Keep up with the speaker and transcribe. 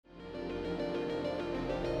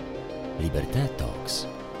Liberté Talks.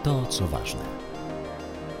 To, co ważne.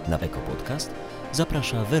 Na Eko Podcast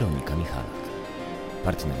zaprasza Weronika Michalak.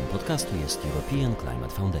 Partnerem podcastu jest European Climate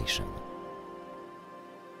Foundation.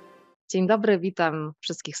 Dzień dobry, witam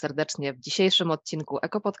wszystkich serdecznie w dzisiejszym odcinku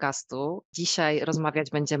Eko Podcastu. Dzisiaj rozmawiać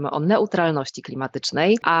będziemy o neutralności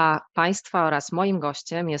klimatycznej, a Państwa oraz moim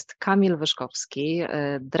gościem jest Kamil Wyszkowski,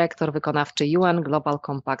 dyrektor wykonawczy UN Global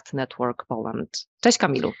Compact Network Poland. Cześć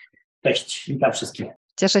Kamilu. Cześć, witam wszystkich.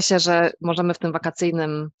 Cieszę się, że możemy w tym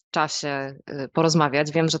wakacyjnym czasie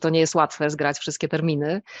porozmawiać. Wiem, że to nie jest łatwe zgrać wszystkie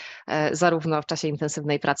terminy, zarówno w czasie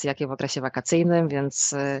intensywnej pracy, jak i w okresie wakacyjnym,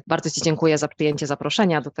 więc bardzo Ci dziękuję za przyjęcie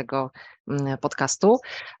zaproszenia do tego podcastu.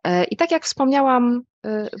 I tak jak wspomniałam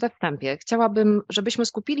we wstępie, chciałabym, żebyśmy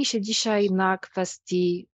skupili się dzisiaj na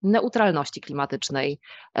kwestii neutralności klimatycznej.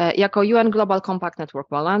 Jako UN Global Compact Network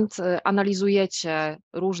Poland analizujecie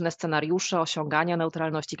różne scenariusze osiągania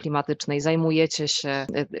neutralności klimatycznej, zajmujecie się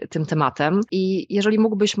tym tematem i jeżeli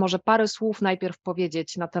mógłbyś może parę słów najpierw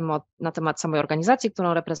powiedzieć na temat samej organizacji,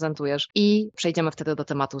 którą reprezentujesz i przejdziemy wtedy do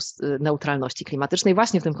tematu neutralności klimatycznej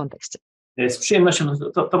właśnie w tym kontekście. Z przyjemnością,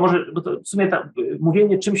 to może, bo to w sumie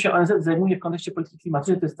mówienie, czym się ONZ zajmuje w kontekście polityki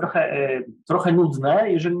klimatycznej, to jest trochę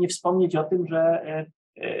nudne, jeżeli nie wspomnieć o tym,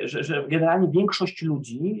 że generalnie większość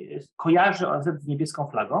ludzi kojarzy ONZ z niebieską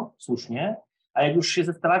flagą, słusznie, a jak już się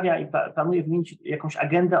zastanawia i planuje wymienić jakąś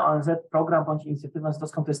agendę ONZ, program bądź inicjatywę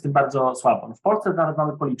ONZ-owską, to jest tym bardzo słabo. W Polsce nawet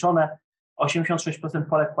mamy policzone, 86%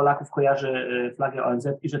 Polek, Polaków kojarzy flagę ONZ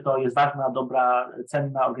i że to jest ważna, dobra,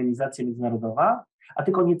 cenna organizacja międzynarodowa, a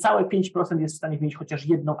tylko niecałe 5% jest w stanie wymienić chociaż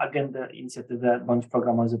jedną agendę, inicjatywę bądź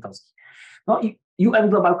program ONZ-owski. No i UN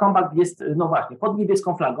Global Compact jest, no właśnie, pod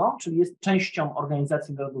niebieską flagą, czyli jest częścią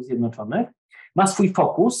Organizacji Narodów Zjednoczonych, ma swój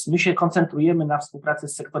fokus, my się koncentrujemy na współpracy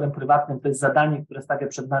z sektorem prywatnym, to jest zadanie, które stawia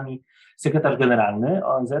przed nami sekretarz generalny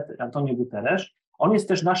ONZ, Antonio Guterres. On jest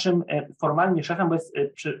też naszym formalnie szefem, bo jest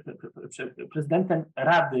prezydentem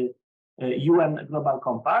Rady UN Global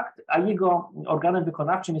Compact, a jego organem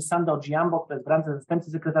wykonawczym jest Sanda Odhiambo, która jest w randze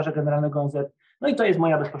zastępcy sekretarza generalnego ONZ. No i to jest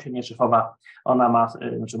moja bezpośrednia szefowa. Ona ma,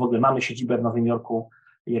 znaczy w ogóle mamy siedzibę w Nowym Jorku,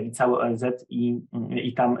 jak i cały ONZ i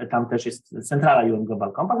tam też jest centrala UN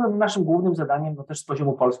Global Compact. No, naszym głównym zadaniem, no też z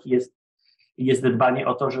poziomu Polski jest dbanie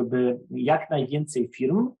o to, żeby jak najwięcej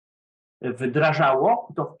firm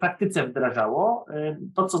wdrażało, to w praktyce wdrażało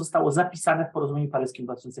to, co zostało zapisane w porozumieniu paryskim w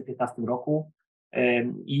 2015 roku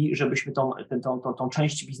i żebyśmy tą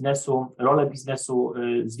część biznesu, rolę biznesu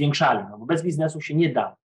zwiększali. No bo bez biznesu się nie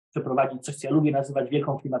da przeprowadzić coś, co ja lubię nazywać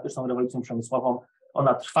wielką klimatyczną rewolucją przemysłową.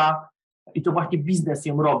 Ona trwa i to właśnie biznes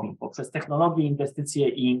ją robi poprzez technologię, inwestycje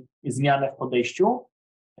i zmianę w podejściu,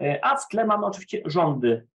 a w tle mamy oczywiście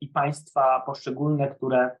rządy i państwa poszczególne,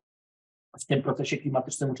 które w tym procesie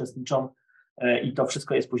klimatycznym uczestniczą i to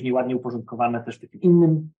wszystko jest później ładnie uporządkowane też w takim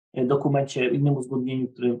innym dokumencie, innym uzgodnieniu,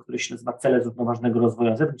 który się nazywa Cele Zrównoważonego Rozwoju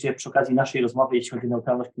ONZ, gdzie przy okazji naszej rozmowy, jeśli chodzi o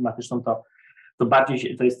neutralność klimatyczną, to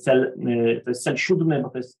bardziej to jest cel 7, bo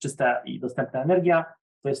to jest czysta i dostępna energia,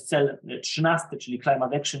 to jest cel 13, czyli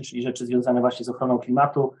Climate Action, czyli rzeczy związane właśnie z ochroną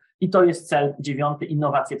klimatu i to jest cel 9,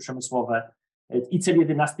 innowacje przemysłowe i cel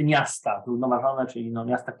 11, miasta zrównoważone, czyli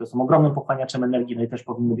miasta, które są ogromnym pochłaniaczem energii, no i też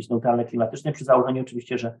powinny być neutralne klimatycznie, przy założeniu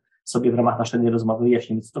oczywiście, że sobie w ramach naszej rozmowy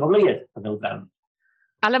wyjaśnimy, co to w ogóle jest ta neutralność.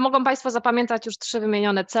 Ale mogą Państwo zapamiętać już 3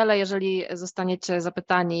 wymienione cele. Jeżeli zostaniecie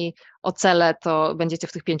zapytani o cele, to będziecie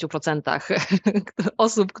w tych 5%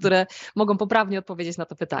 osób, które mogą poprawnie odpowiedzieć na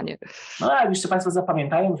to pytanie. No jak jeszcze Państwo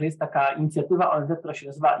zapamiętają, że jest taka inicjatywa ONZ, która się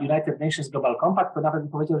nazywa United Nations Global Compact, to nawet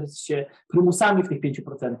bym powiedział, że jesteście prymusami w tych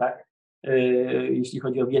 5%, jeśli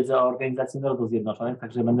chodzi o wiedzę o Organizacji Narodów Zjednoczonych,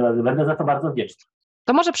 także będę za to bardzo wdzięczny.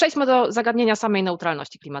 To może przejdźmy do zagadnienia samej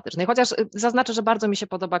neutralności klimatycznej, chociaż zaznaczę, że bardzo mi się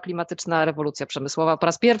podoba klimatyczna rewolucja przemysłowa. Po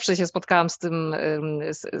raz pierwszy się spotkałam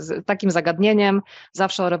z takim zagadnieniem.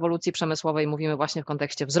 Zawsze o rewolucji przemysłowej mówimy właśnie w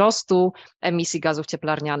kontekście wzrostu emisji gazów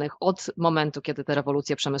cieplarnianych od momentu, kiedy te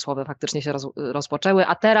rewolucje przemysłowe faktycznie się rozpoczęły,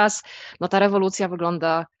 a teraz ta rewolucja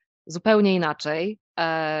wygląda zupełnie inaczej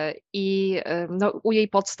i u jej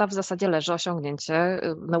podstaw w zasadzie leży osiągnięcie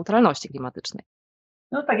neutralności klimatycznej.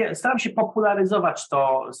 No tak, ja staram się popularyzować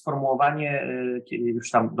to sformułowanie,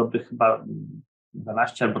 już tam dobrych chyba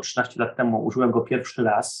 12 albo 13 lat temu użyłem go pierwszy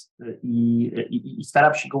raz i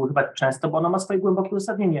staram się go używać często, bo ono ma swoje głębokie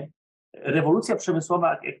uzasadnienie. Rewolucja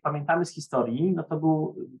przemysłowa, jak pamiętamy z historii, no to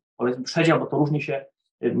był, powiedzmy, przedział, bo to różnie się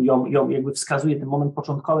ją jakby wskazuje, ten moment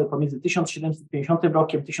początkowy pomiędzy 1750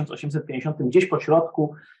 rokiem, 1850, gdzieś po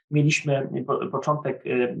środku mieliśmy początek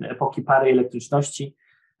epoki pary elektryczności.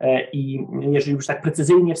 I jeżeli już tak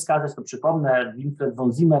precyzyjnie wskazać, to przypomnę, Wilfred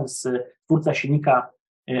von Siemens, twórca silnika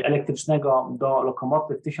elektrycznego do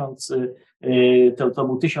lokomotyw, to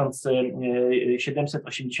był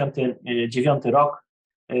 1789 rok,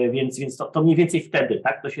 więc to mniej więcej wtedy,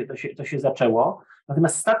 tak, to się zaczęło.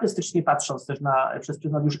 Natomiast statystycznie patrząc też przez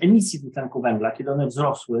pryzmat już emisji dwutlenku węgla, kiedy one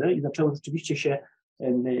wzrosły i zaczęły rzeczywiście się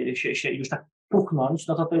już tak puchnąć,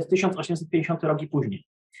 no to jest 1850 rok i później.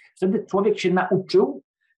 Wtedy człowiek się nauczył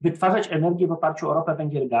wytwarzać energię w oparciu o ropę,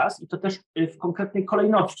 węgiel, gaz i to też w konkretnej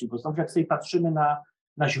kolejności, bo znowu jak sobie patrzymy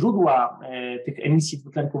na źródła tych emisji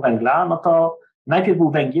dwutlenku węgla, no to najpierw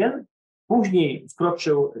był węgiel, później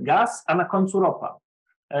wkroczył gaz, a na końcu ropa.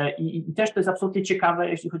 I też to jest absolutnie ciekawe,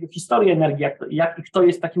 jeśli chodzi o historię energii, kto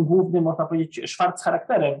jest takim głównym, można powiedzieć,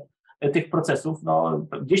 charakterem tych procesów. No,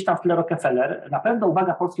 gdzieś tam w tle Rockefeller, na pewno,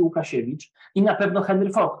 uwaga, polski Łukasiewicz i na pewno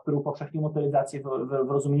Henry Ford, który upowszechnił motoryzację w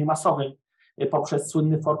rozumieniu masowym poprzez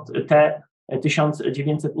słynny Ford T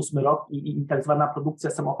 1908 rok i tak zwana produkcja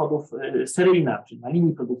samochodów seryjna, czyli na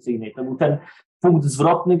linii produkcyjnej. To był ten punkt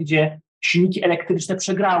zwrotny, gdzie silniki elektryczne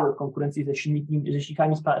przegrały w konkurencji ze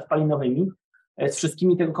silnikami spalinowymi, z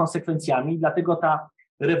wszystkimi tego konsekwencjami. Dlatego ta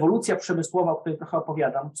rewolucja przemysłowa, o której trochę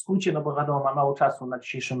opowiadam, w skrócie, no bo wiadomo, ma mało czasu na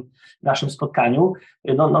dzisiejszym naszym spotkaniu,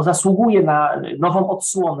 zasługuje na nową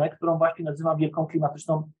odsłonę, którą właśnie nazywam wielką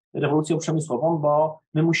klimatyczną rewolucją przemysłową, bo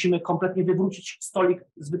my musimy kompletnie wywrócić stolik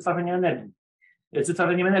z wytwarzaniem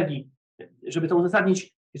energii. Żeby to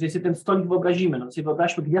uzasadnić, jeżeli sobie ten stolik wyobrazimy, no to sobie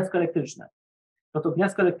wyobraźmy gniazdko elektryczne. To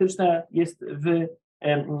gniazdko elektryczne jest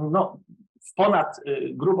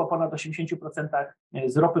grubo ponad 80%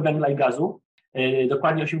 z ropy, węgla i gazu,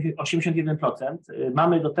 dokładnie 81%.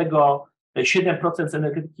 Mamy do tego 7% z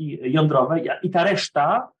energetyki jądrowej i ta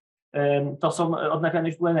reszta to są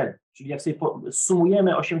odnawialne źródła energii. Czyli jak sobie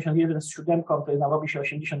sumujemy 81 z 7, to robi się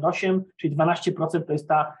 88, czyli 12% to jest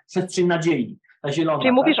ta przestrzeń nadziei, ta zielona.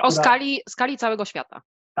 Czyli mówisz o skali całego świata.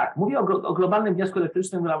 Tak, mówię o globalnym wniosku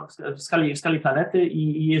elektrycznym w skali planety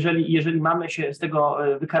i jeżeli mamy się z tego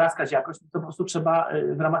wykaraskać jakoś, to po prostu trzeba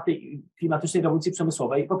w ramach tej klimatycznej rewolucji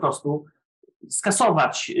przemysłowej po prostu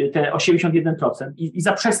skasować te 81% i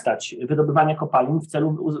zaprzestać wydobywania kopalin w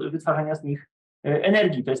celu wytwarzania z nich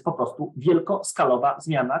energii. To jest po prostu wielkoskalowa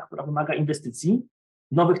zmiana, która wymaga inwestycji,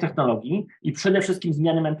 nowych technologii i przede wszystkim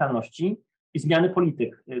zmiany mentalności i zmiany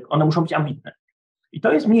polityk. One muszą być ambitne. I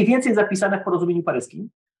to jest mniej więcej zapisane w porozumieniu paryskim.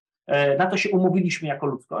 Na to się umówiliśmy jako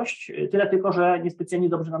ludzkość, tyle tylko, że niespecjalnie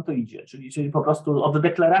dobrze nam to idzie. Czyli po prostu od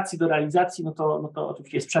deklaracji do realizacji, no to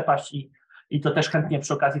oczywiście jest przepaść i to też chętnie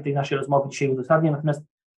przy okazji tej naszej rozmowy dzisiaj uzasadnię. Natomiast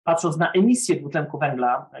patrząc na emisje dwutlenku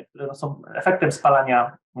węgla, które są efektem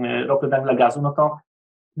spalania ropy, węgla, gazu, no to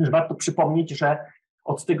też warto przypomnieć, że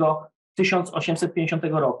od tego 1850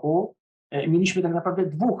 roku mieliśmy tak naprawdę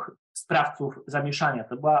dwóch sprawców zamieszania.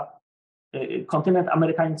 To była kontynent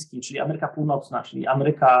amerykański, czyli Ameryka Północna, czyli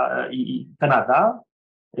Ameryka i Kanada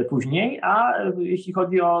później, a jeśli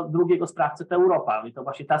chodzi o drugiego sprawcę, to Europa. I to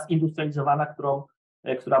właśnie ta zindustrializowana,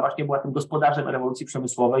 która właśnie była tym gospodarzem rewolucji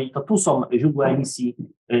przemysłowej. I to tu są źródła emisji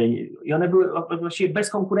i one były właściwie bez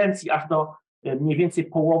konkurencji aż do mniej więcej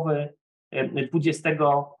połowy XX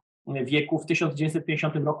wieku. W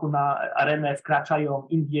 1950 roku na arenę wkraczają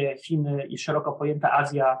Indie, Chiny i szeroko pojęta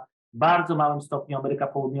Azja, w bardzo małym stopniu Ameryka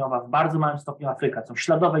Południowa, w bardzo małym stopniu Afryka. Są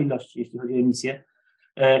śladowe ilości, jeśli chodzi o emisje.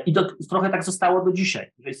 I trochę tak zostało do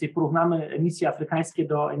dzisiaj. Jeżeli sobie porównamy emisje afrykańskie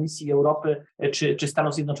do emisji Europy czy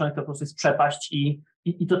Stanów Zjednoczonych, to po prostu jest przepaść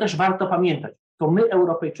i to też warto pamiętać. To my,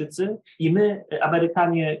 Europejczycy i my,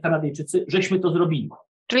 Amerykanie, Kanadyjczycy, żeśmy to zrobili.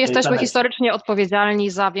 Czyli jesteśmy historycznie odpowiedzialni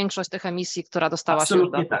za większość tych emisji, która dostała się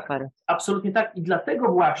już do atmosfery. Absolutnie tak. I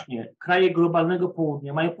dlatego właśnie kraje globalnego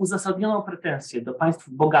południa mają uzasadnioną pretensję do państw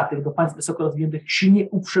bogatych, do państw wysoko rozwiniętych, silnie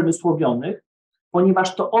uprzemysłowionych,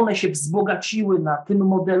 ponieważ to one się wzbogaciły na tym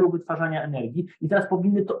modelu wytwarzania energii i teraz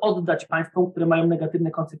powinny to oddać państwom, które mają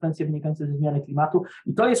negatywne konsekwencje wynikające ze zmiany klimatu.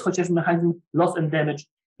 I to jest chociażby mechanizm loss and damage,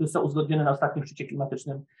 który został uzgodniony na ostatnim szczycie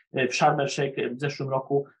klimatycznym w Sharm el-Sheikh w zeszłym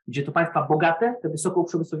roku, gdzie to państwa bogate, te wysoko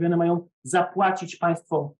uprzemysłowione, mają zapłacić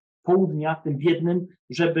państwom południa, tym biednym,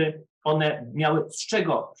 żeby one miały z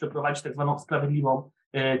czego przeprowadzić tak zwaną sprawiedliwą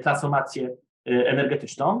transformację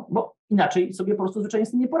energetyczną, bo inaczej sobie po prostu zwyczajnie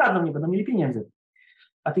z tym nie poradzą, nie będą mieli pieniędzy.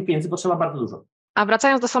 A tych pieniędzy potrzeba bardzo dużo. A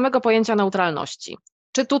wracając do samego pojęcia neutralności,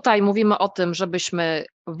 czy tutaj mówimy o tym, żebyśmy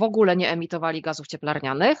w ogóle nie emitowali gazów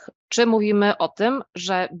cieplarnianych, czy mówimy o tym,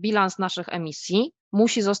 że bilans naszych emisji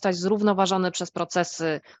musi zostać zrównoważony przez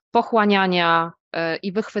procesy pochłaniania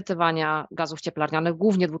i wychwytywania gazów cieplarnianych,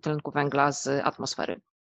 głównie dwutlenku węgla z atmosfery?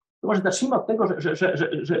 To może zacznijmy od tego,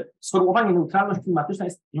 że sformułowanie neutralność klimatyczna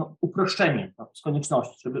jest uproszczeniem z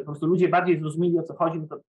konieczności, żeby po prostu ludzie bardziej zrozumieli, o co chodzi, no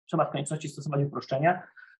to trzeba w konieczności stosować uproszczenia.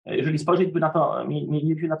 Jeżeli spojrzeć by na to,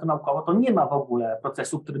 mielibyśmy na to naukowo, to nie ma w ogóle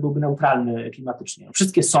procesu, który byłby neutralny klimatycznie.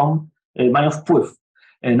 Wszystkie mają wpływ.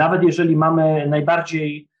 Nawet jeżeli mamy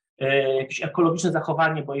najbardziej jakieś ekologiczne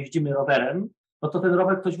zachowanie, bo jeździmy rowerem, no to ten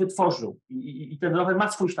rower ktoś wytworzył i ten rower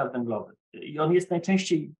ma swój ślad węglowy. I on jest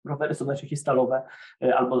najczęściej, rowery są najczęściej stalowe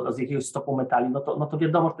albo z jakiegoś stopu metali, no to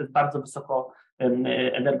wiadomo, że to jest bardzo wysoko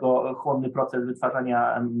energochłonny proces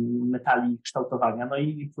wytwarzania metali, kształtowania, no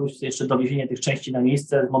i plus jeszcze dowiezienie tych części na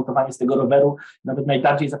miejsce, zmontowanie z tego roweru, nawet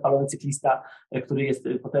najbardziej zapalony cyklista, który jest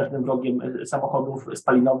potężnym wrogiem samochodów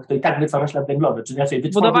spalinowych, to i tak wytwarza ślad węglowy, czy inaczej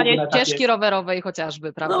budowanie ścieżki rowerowej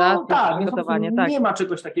chociażby, prawda? No tak, więc tak. Nie ma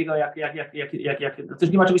czegoś takiego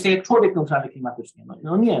też nie ma czegoś takiego jak człowiek neutralny klimatycznie.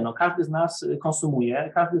 No każdy z nas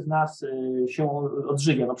konsumuje, każdy z nas się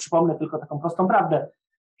odżywia. No przypomnę tylko taką prostą prawdę,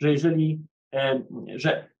 że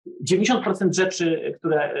że 90% rzeczy,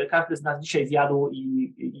 które każdy z nas dzisiaj zjadł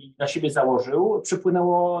i na siebie założył,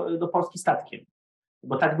 przypłynęło do Polski statkiem,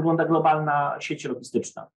 bo tak wygląda globalna sieć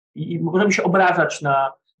logistyczna. I możemy się obrażać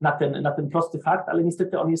na ten prosty fakt, ale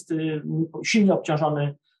niestety on jest silnie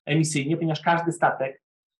obciążony emisyjnie, ponieważ każdy statek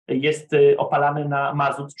jest opalany na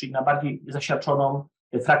mazut, czyli na bardziej zasiarczoną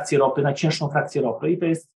frakcję ropy, najcięższą frakcję ropy, i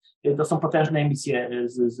to są potężne emisje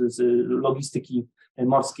z logistyki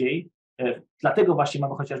morskiej. Dlatego właśnie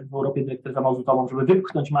mamy chociażby w Europie dyrektywę mazutową, żeby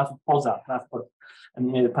wypchnąć mazut poza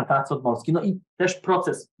transport morski. No i też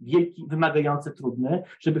proces wielki, wymagający, trudny,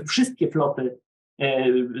 żeby wszystkie floty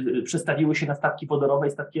przestawiły się na statki wodorowe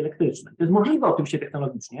i statki elektryczne. To jest możliwe oczywiście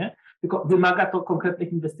technologicznie, tylko wymaga to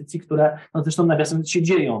konkretnych inwestycji, które zresztą nawiasem się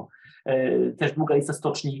dzieją. Też długa lista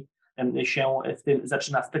stoczni się w tym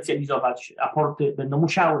zaczyna specjalizować, a porty będą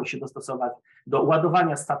musiały się dostosować do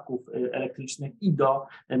ładowania statków elektrycznych i do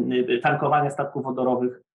tankowania statków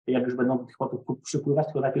wodorowych, jak już będą do tych portów przypływać,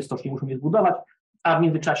 tylko najpierw stocznie muszą je zbudować, a w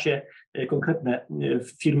międzyczasie konkretne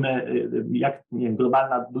firmy, jak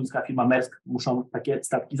globalna duńska firma Maersk, muszą takie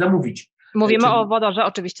statki zamówić. Mówimy o wodorze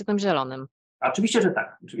oczywiście tym zielonym. Oczywiście,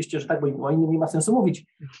 że tak, bo o innym nie ma sensu mówić,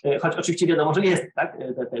 choć oczywiście wiadomo, że jest, tak,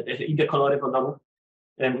 te inne kolory wodoru.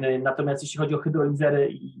 Natomiast jeśli chodzi o hydrolizery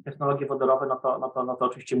i technologie wodorowe, no to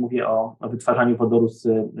oczywiście mówię o wytwarzaniu wodoru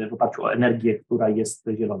w oparciu o energię, która jest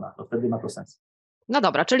zielona. To wtedy ma to sens. No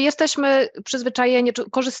dobra, czyli jesteśmy przyzwyczajeni,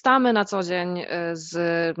 korzystamy na co dzień z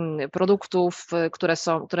produktów,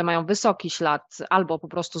 które mają wysoki ślad albo po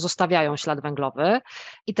prostu zostawiają ślad węglowy.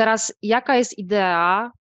 I teraz jaka jest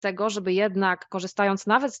idea tego, żeby jednak korzystając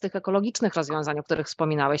nawet z tych ekologicznych rozwiązań, o których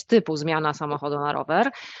wspominałeś, typu zmiana samochodu na rower,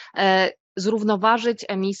 zrównoważyć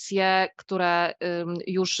emisje, które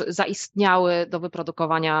już zaistniały do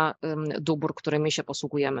wyprodukowania dóbr, którymi się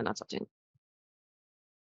posługujemy na co dzień?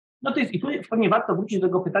 No to jest, i tu pewnie warto wrócić do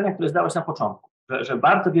tego pytania, które zadałeś na początku, że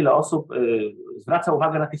bardzo wiele osób zwraca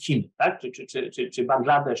uwagę na te Chiny, tak? Czy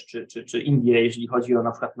Bangladesz, czy Indie, jeśli chodzi o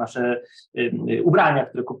na przykład nasze ubrania,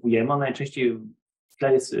 które kupujemy. Najczęściej w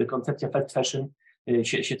tle jest koncepcja fast fashion,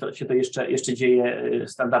 się to jeszcze dzieje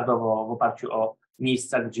standardowo w oparciu o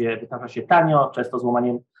miejsca, gdzie wytwarza się tanio, często z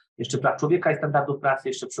łamaniem jeszcze praw człowieka i standardów pracy,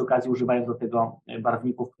 jeszcze przy okazji używając do tego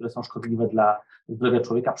barwników, które są szkodliwe dla zdrowia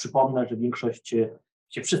człowieka. Przypomnę,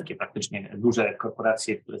 że wszystkie praktycznie duże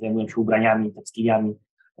korporacje, które zajmują się ubraniami, tekstyliami,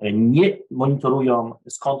 nie monitorują,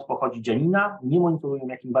 skąd pochodzi dzianina, nie monitorują,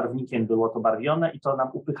 jakim barwnikiem było to barwione i to nam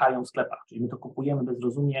upychają w sklepach. Czyli my to kupujemy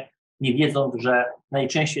bezrozumnie, nie wiedząc, że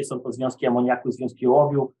najczęściej są to związki amoniaku, związki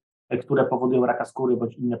ołowiu, które powodują raka skóry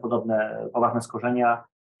bądź inne podobne poważne schorzenia.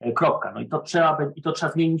 Kropka. No i to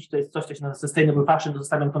trzeba zmienić, to jest coś, co się nazywa sustainable fashion,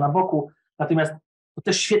 zostawiam to na boku, natomiast to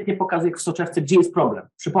też świetnie pokazuje w soczewce, gdzie jest problem.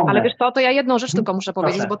 Przypomnę. Ale wiesz co, to ja jedną rzecz tylko muszę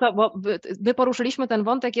powiedzieć, bo my poruszyliśmy ten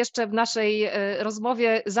wątek jeszcze w naszej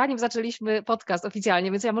rozmowie, zanim zaczęliśmy podcast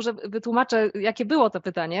oficjalnie, więc ja może wytłumaczę, jakie było to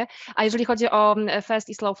pytanie. A jeżeli chodzi o fast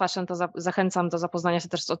i slow fashion, to zachęcam do zapoznania się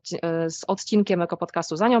też z odcinkiem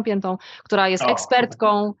ekopodcastu Za nią piętą, która jest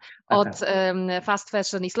ekspertką od fast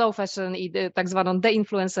fashion i slow fashion i tak zwaną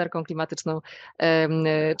deinfluencerką klimatyczną,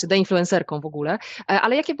 czy deinfluencerką w ogóle.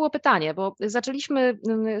 Ale jakie było pytanie? Bo zaczęliśmy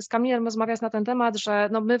z Kamilem rozmawiać na ten temat, że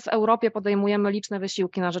my w Europie podejmujemy liczne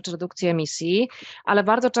wysiłki na rzecz redukcji emisji, ale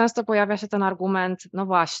bardzo często pojawia się ten argument, no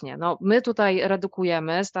właśnie, my tutaj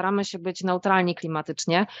redukujemy, staramy się być neutralni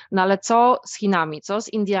klimatycznie, no ale co z Chinami, co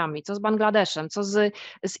z Indiami, co z Bangladeszem, co z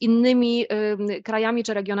innymi krajami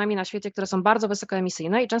czy regionami na świecie, które są bardzo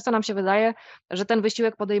wysokoemisyjne i często nam się wydaje, że ten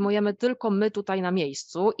wysiłek podejmujemy tylko my tutaj na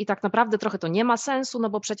miejscu i tak naprawdę trochę to nie ma sensu, no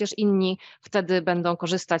bo przecież inni wtedy będą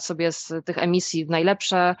korzystać sobie z tych emisji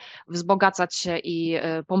najlepsze, wzbogacać się i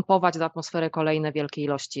pompować do atmosfery kolejne wielkie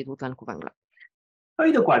ilości dwutlenku węgla. No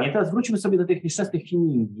i dokładnie, teraz wróćmy sobie do tych nieszczęsnych Chin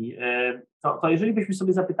i Indii. To jeżeli byśmy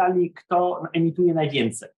sobie zapytali, kto emituje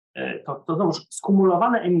najwięcej, to znowuż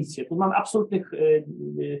skumulowane emisje, tu mamy absolutnych,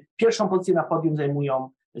 pierwszą pozycję na podium zajmują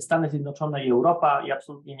Stany Zjednoczone i Europa i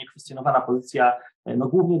absolutnie niekwestionowana pozycja, no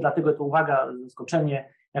głównie dlatego, to uwaga, zaskoczenie,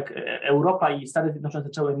 jak Europa i Stany Zjednoczone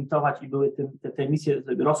zaczęły emitować i były te emisje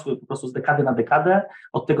rosły po prostu z dekady na dekadę,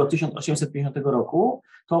 od tego 1850 roku,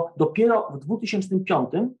 to dopiero w 2005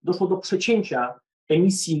 doszło do przecięcia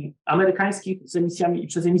emisji amerykańskich z emisjami i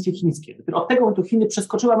przez emisje chińskie. Dopiero od tego momentu Chiny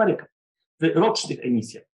przeskoczyły Amerykę w rocznych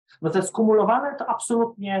emisjach. No te skumulowane to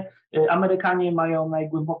absolutnie Amerykanie mają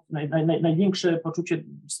największe poczucie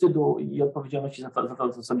wstydu i odpowiedzialności za to,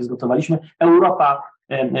 co sobie zgotowaliśmy. Europa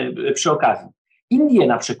przy okazji. Indie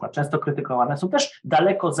na przykład, często krytykowane, są też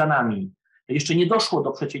daleko za nami. Jeszcze nie doszło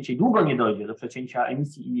do przecięcia i długo nie dojdzie do przecięcia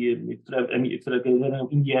emisji, które generują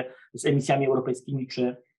Indie z emisjami europejskimi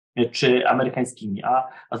czy amerykańskimi.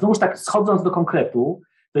 A znowuż tak schodząc do konkretu,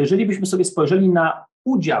 to jeżeli byśmy sobie spojrzeli na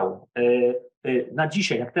udział na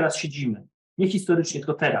dzisiaj, jak teraz siedzimy, nie historycznie,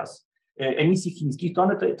 tylko teraz, emisji chińskich,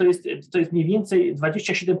 to jest mniej więcej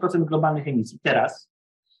 27% globalnych emisji. Teraz,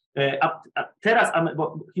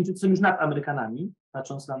 bo Chińczycy są już nad Amerykanami,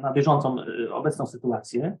 patrząc na bieżącą, obecną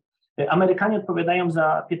sytuację. Amerykanie odpowiadają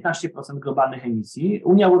za 15% globalnych emisji.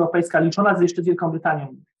 Unia Europejska liczona jeszcze z Wielką Brytanią,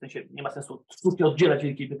 w sensie nie ma sensu sztucznie oddzielać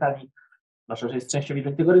Wielkiej Brytanii, zwłaszcza, że jest częścią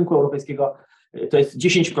jednolitego rynku europejskiego, to jest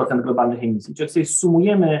 10% globalnych emisji. Czyli jak sobie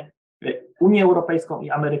sumujemy Unię Europejską i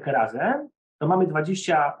Amerykę razem, to mamy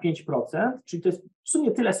 25%, czyli to jest w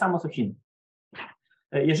sumie tyle samo co Chiny.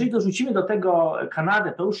 Jeżeli dorzucimy do tego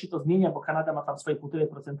Kanadę, to już się to zmienia, bo Kanada ma tam swoje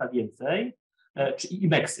 1,5% więcej, i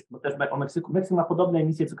Meksyk, bo też o Meksyk ma podobne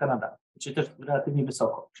emisje co Kanada, czyli też relatywnie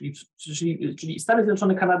wysoko. Czyli Stany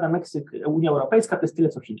Zjednoczone, Kanada, Meksyk, Unia Europejska to jest tyle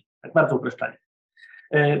co Chiny, tak bardzo uproszczanie.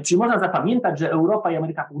 Czyli można zapamiętać, że Europa i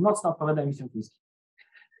Ameryka Północna odpowiadają emisjom chińskim.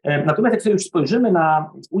 Natomiast jak sobie już spojrzymy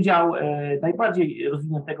na udział najbardziej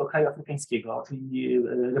rozwiniętego kraju afrykańskiego, czyli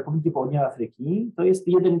Republiki Południowej Afryki, to jest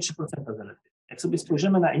 1,3% zaledwie. Jak sobie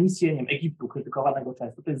spojrzymy na emisję, nie wiem, Egiptu, krytykowanego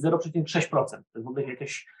często, to jest 0,6%. To jest w ogóle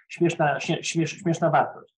jakaś śmieszna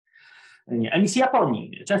wartość. Nie. Emisje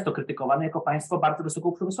Japonii, często krytykowane jako państwo bardzo wysoko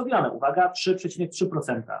uprzemysłowione. Uwaga,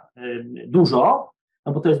 3,3%. Dużo,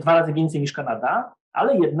 no bo to jest 2 razy więcej niż Kanada,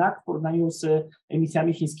 ale jednak w porównaniu z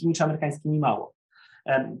emisjami chińskimi czy amerykańskimi mało.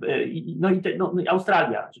 No i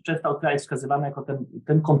Australia. Często Australia jest wskazywana jako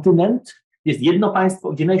ten kontynent, jest jedno państwo,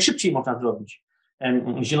 gdzie najszybciej można zrobić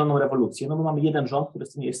zieloną rewolucję, no bo mamy jeden rząd, który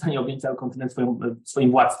jest w stanie objąć cały kontynent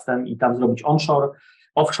swoim władztwem i tam zrobić onshore,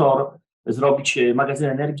 offshore, zrobić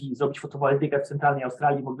magazyny energii, zrobić fotowoltaikę w centralnej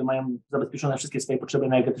Australii, bo mają zabezpieczone wszystkie swoje potrzeby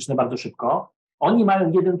energetyczne bardzo szybko. Oni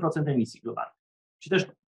mają 1% emisji globalnych, czyli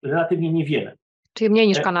też relatywnie niewiele. Czyli mniej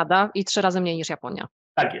niż Kanada i 3 razy mniej niż Japonia.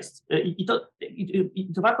 Tak jest.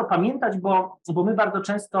 I to warto pamiętać, bo my bardzo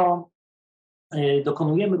często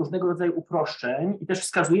dokonujemy różnego rodzaju uproszczeń i też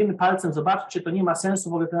wskazujemy palcem, zobaczcie, to nie ma sensu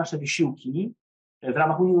w ogóle te nasze wysiłki w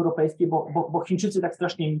ramach Unii Europejskiej, bo Chińczycy tak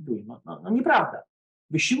strasznie emitują. No nieprawda.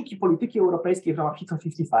 Wysiłki polityki europejskiej w ramach Fit for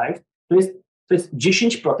 55 to jest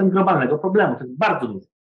 10% globalnego problemu, to jest bardzo dużo.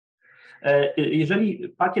 Jeżeli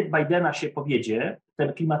pakiet Bidena się powiedzie,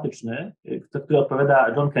 ten klimatyczny, który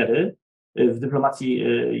odpowiada John Kerry w dyplomacji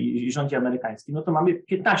i rządzie amerykańskim, no to mamy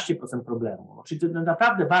 15% problemu. Czyli to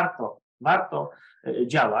naprawdę warto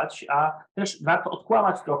działać, a też warto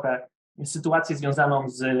odkłamać trochę sytuację związaną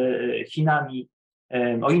z Chinami.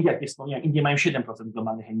 O Indiach nie wspomniałem, Indie mają 7%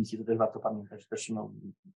 globalnych emisji, to też warto pamiętać, też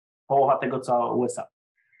połowa tego, co USA.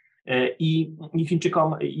 I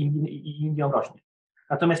Chińczykom i Indiom rośnie.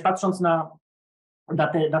 Natomiast patrząc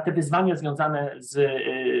na te wyzwania związane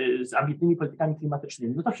z ambitnymi politykami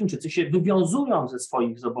klimatycznymi, no to Chińczycy się wywiązują ze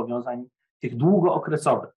swoich zobowiązań tych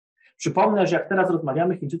długookresowych. Przypomnę, że jak teraz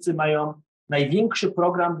rozmawiamy, Chińczycy mają największy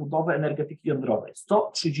program budowy energetyki jądrowej.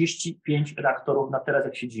 135 reaktorów na teraz,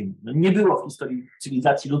 jak siedzimy. No nie było w historii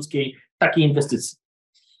cywilizacji ludzkiej takiej inwestycji.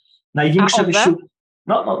 Największe wysiłki.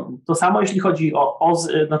 No, to samo jeśli chodzi o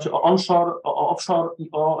onshore, o offshore i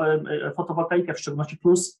o fotowoltaikę w szczególności,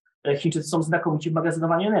 plus Chińczycy są znakomici w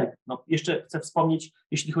magazynowaniu energii. No, jeszcze chcę wspomnieć,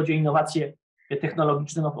 jeśli chodzi o innowacje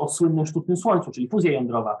technologiczne, no, o słynnym sztucznym słońcu, czyli fuzja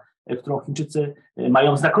jądrowa, którą Chińczycy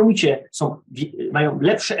mają znakomicie, mają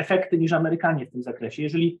lepsze efekty niż Amerykanie w tym zakresie.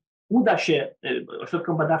 Jeżeli uda się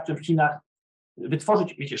ośrodkom badawczym w Chinach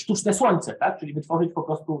wytworzyć, wiecie, sztuczne słońce, tak? Czyli wytworzyć po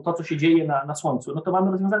prostu to, co się dzieje na słońcu, no to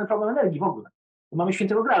mamy rozwiązany problem energii w ogóle. To mamy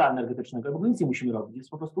świętego grala energetycznego, w ogóle nic nie musimy robić, jest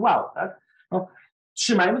po prostu wow, tak? No,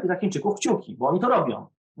 trzymajmy dla Chińczyków kciuki, bo oni to robią.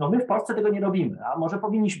 No my w Polsce tego nie robimy, a może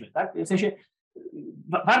powinniśmy, tak? W sensie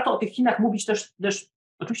warto o tych Chinach mówić też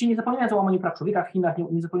Oczywiście nie zapominając o łamaniu praw człowieka w Chinach,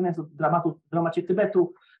 nie zapominając o dramacie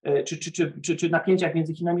Tybetu, czy napięciach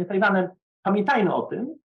między Chinami a Tajwanem, pamiętajmy o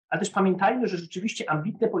tym, ale też pamiętajmy, że rzeczywiście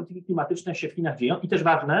ambitne polityki klimatyczne się w Chinach dzieją i też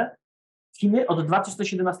ważne, Chiny od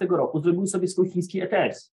 2017 roku zrobiły sobie swój chiński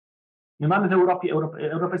ETS. My mamy w Europie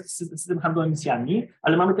europejski system handlu emisjami,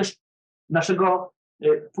 ale mamy też naszego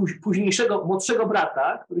późniejszego, młodszego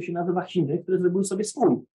brata, który się nazywa Chiny, który zrobił sobie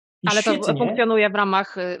swój. I ale to świetnie, funkcjonuje w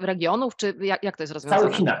ramach regionów, czy jak to jest w rozwiązane?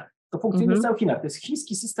 całych Chinach. To funkcjonuje w całych Chinach. To jest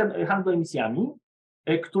chiński system handlu emisjami,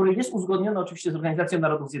 który jest uzgodniony oczywiście z Organizacją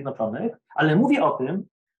Narodów Zjednoczonych, ale mówię o tym,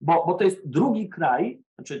 bo to jest drugi kraj,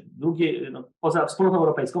 znaczy drugie, poza Wspólnotą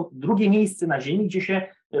Europejską, drugie miejsce na Ziemi, gdzie się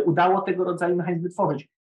udało tego rodzaju mechanizm wytworzyć.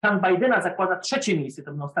 Plan Bidena zakłada trzecie miejsce,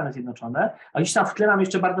 to będą Stany Zjednoczone, a gdzieś tam w tle nam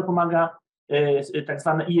jeszcze bardzo pomaga tak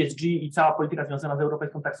zwane ESG i cała polityka związana z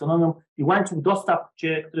europejską taksonomią i łańcuch dostaw,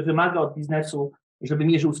 który wymaga od biznesu, żeby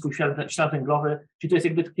mierzył swój ślad węglowy, czyli to jest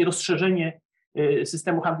jakby takie rozszerzenie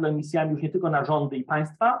systemu handlu emisjami już nie tylko na rządy i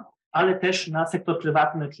państwa, ale też na sektor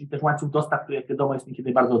prywatny, czyli też łańcuch dostaw, który jak wiadomo jest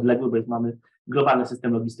niekiedy bardzo odległy, bo mamy globalny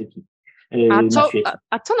system logistyki na świecie.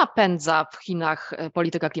 A co napędza w Chinach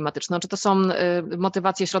politykę klimatyczną? Czy to są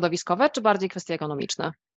motywacje środowiskowe, czy bardziej kwestie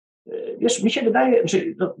ekonomiczne? Wiesz, mi się wydaje, że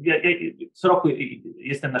ja co roku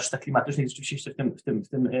jestem na szczytach klimatycznych, rzeczywiście się w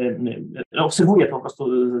tym obserwuję po prostu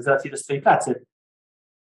z racji swojej pracy.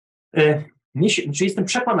 Jestem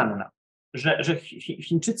przekonany, że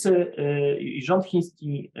Chińczycy i rząd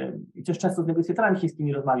chiński, i też często z negocjatorami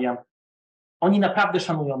chińskimi rozmawiam, oni naprawdę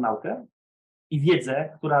szanują naukę i wiedzę,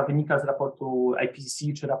 która wynika z raportu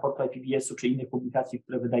IPCC, czy raportu IPBS-u, czy innych publikacji,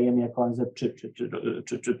 które wydajemy jako ONZ,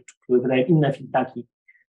 czy które wydają inne think tanki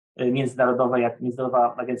międzynarodowe, jak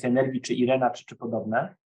Międzynarodowa Agencja Energii, czy IRENA, czy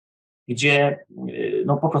podobne, gdzie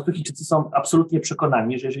po prostu Chińczycy są absolutnie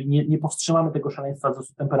przekonani, że jeżeli nie powstrzymamy tego szaleństwa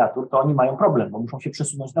wzrostu temperatur, to oni mają problem, bo muszą się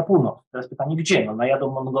przesunąć na północ. Teraz pytanie, gdzie?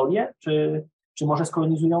 Najadą Mongolię, czy może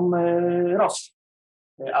skolonizują Rosję?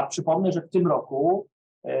 A przypomnę, że w tym roku,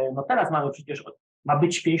 teraz mamy przecież, ma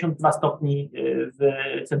być 52 stopni w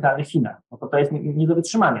centralnych Chinach. To jest nie do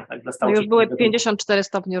wytrzymania. Tak, dla już były 54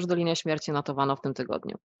 stopnie już w Dolinie Śmierci notowano w tym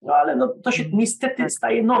tygodniu. Ale to się niestety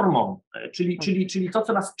staje normą, czyli to,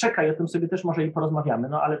 co nas czeka, i o tym sobie też może i porozmawiamy,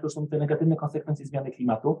 ale to są te negatywne konsekwencje zmiany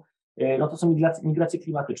klimatu, to są migracje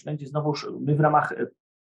klimatyczne, gdzie znowuż my w ramach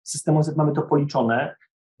systemu Z mamy to policzone.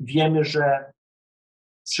 Wiemy, że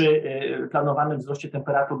przy planowanym wzroście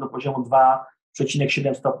temperatur do poziomu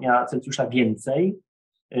 2,7 stopnia Celsjusza więcej,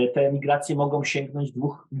 te migracje mogą sięgnąć 2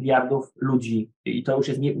 miliardów ludzi i to już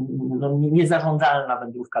jest niezarządzalna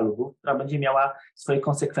wędrówka ludów, która będzie miała swoje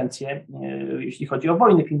konsekwencje, jeśli chodzi o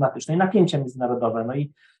wojny klimatyczne i napięcia międzynarodowe.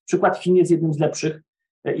 I przykład Chin jest jednym z lepszych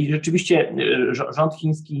i rzeczywiście rząd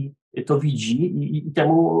chiński to widzi i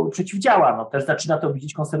temu przeciwdziała. Też zaczyna to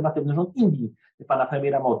widzieć konserwatywny rząd Indii, pana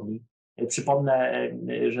premiera Modi. Przypomnę,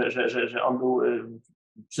 że on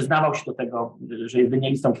przyznawał się do tego, że jest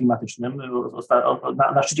denialistą klimatycznym.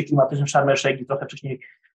 Na szczycie klimatycznym w Sharm el-Sheikh i trochę wcześniej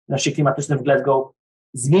na szczycie klimatycznym w Glasgow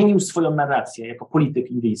zmienił swoją narrację jako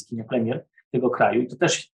polityk indyjski, premier tego kraju. I to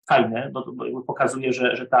też fajne, bo pokazuje,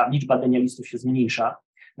 że ta liczba denialistów się zmniejsza.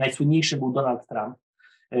 Najsłynniejszy był Donald Trump,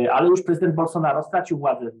 ale już prezydent Bolsonaro stracił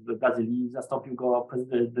władzę w Brazylii, zastąpił go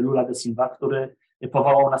prezydent Lula da Silva, który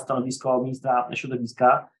powołał na stanowisko ministra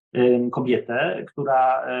środowiska kobietę,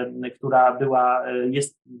 która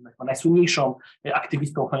jest najsłynniejszą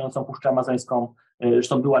aktywistką chroniącą Puszczę Amazońską,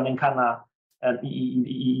 zresztą była nękana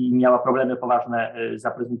i miała problemy poważne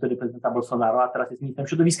za prezydentury prezydenta Bolsonaro, a teraz jest ministrem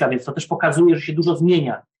środowiska, więc to też pokazuje, że się dużo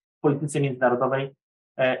zmienia w polityce międzynarodowej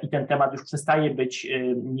i ten temat już przestaje być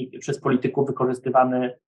przez polityków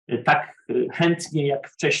wykorzystywany tak chętnie jak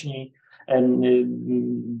wcześniej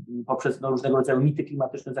poprzez różnego rodzaju mity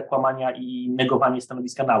klimatyczne, zakłamania i negowanie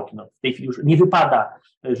stanowiska nauki. W tej chwili już nie wypada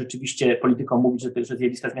rzeczywiście politykom mówić, że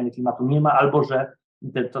zjawiska zmiany klimatu nie ma, albo że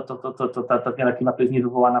ta zmiana klimatu jest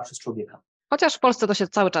niewywołana przez człowieka. Chociaż w Polsce to się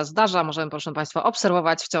cały czas zdarza, możemy, proszę Państwa,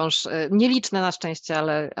 obserwować wciąż nieliczne na szczęście,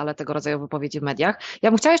 ale tego rodzaju wypowiedzi w mediach.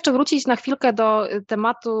 Ja bym chciała jeszcze wrócić na chwilkę do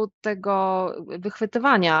tematu tego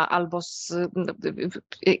wychwytywania albo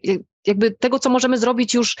jakby tego, co możemy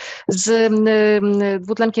zrobić już z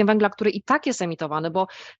dwutlenkiem węgla, który i tak jest emitowany, bo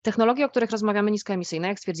technologie, o których rozmawiamy, niskoemisyjne,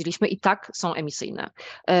 jak stwierdziliśmy, i tak są emisyjne.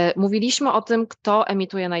 Mówiliśmy o tym, kto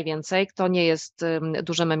emituje najwięcej, kto nie jest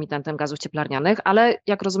dużym emitentem gazów cieplarnianych, ale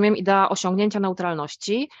jak rozumiem, idea osiągnięcia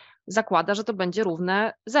neutralności zakłada, że to będzie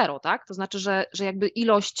równe zero, tak? To znaczy, że jakby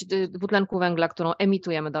ilość dwutlenku węgla, którą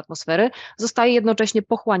emitujemy do atmosfery, zostaje jednocześnie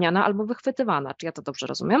pochłaniana albo wychwytywana. Czy ja to dobrze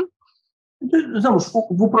rozumiem? Znowuż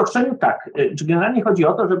w uproszczeniu tak. Generalnie chodzi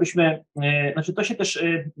o to, żebyśmy, znaczy to się też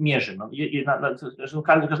mierzy. No,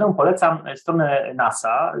 każdemu polecam stronę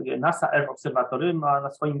NASA. NASA Earth Observatory ma na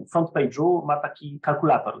swoim front page'u ma taki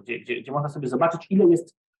kalkulator, gdzie można sobie zobaczyć, ile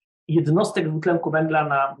jest jednostek dwutlenku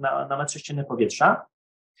węgla na metr sześcienny powietrza,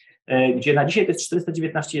 gdzie na dzisiaj to jest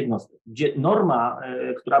 419 jednostek, gdzie norma,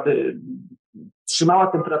 która by trzymała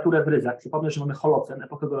temperaturę w ryzach, przypomnę, że mamy holocen,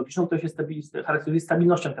 epokę geologiczną, to się charakteryzuje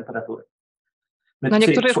stabilnością temperatury. No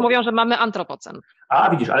niektórzy już mówią, że mamy antropocen. A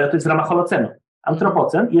widzisz, ale to jest w ramach holocenu.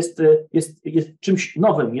 Antropocen jest czymś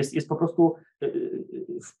nowym, jest po prostu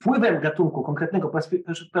wpływem gatunku konkretnego. Po raz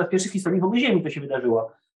pierwszy w historii w ogóle Ziemi to się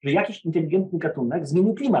wydarzyło, że jakiś inteligentny gatunek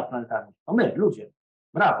zmienił klimat planetarny. No my, ludzie.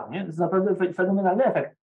 Brawo, nie? To jest naprawdę fenomenalny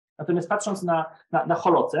efekt. Natomiast patrząc na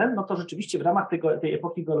holocen, no to rzeczywiście w ramach tej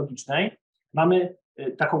epoki geologicznej mamy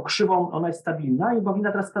taką krzywą, ona jest stabilna i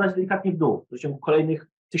powinna teraz spadać delikatnie w dół w ciągu kolejnych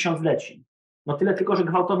tysiącleci. No tyle tylko, że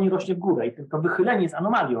gwałtownie rośnie w górę i to wychylenie jest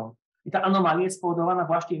anomalią. I ta anomalia jest spowodowana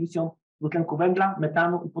właśnie emisją dwutlenku węgla,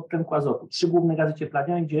 metanu i podtlenku azotu. 3 główne gazy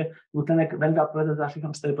cieplarniane, gdzie dwutlenek węgla odpowiada za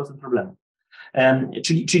 64% problemu.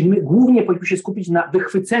 Czyli my głównie powinniśmy się skupić na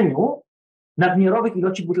wychwyceniu nadmiarowych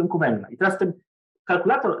ilości dwutlenku węgla. I teraz ten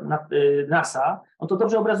kalkulator NASA, on to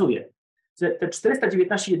dobrze obrazuje. Te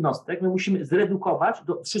 419 jednostek my musimy zredukować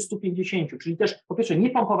do 350, czyli też po pierwsze nie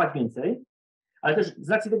pompować więcej, ale też z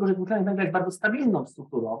racji tego, że dwutlenek węgla jest bardzo stabilną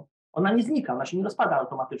strukturą, ona nie znika, ona się nie rozpada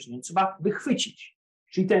automatycznie, więc trzeba wychwycić.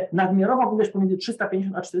 Czyli tę nadmiarową ilość pomiędzy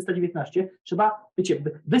 350 a 419 trzeba,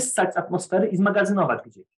 wyssać z atmosfery i zmagazynować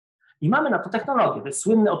gdzieś. I mamy na to technologię. To jest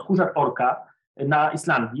słynny odkurzacz Orca na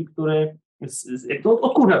Islandii, który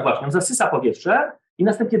odkurzacz właśnie, on zasysa powietrze i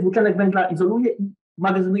następnie dwutlenek węgla izoluje i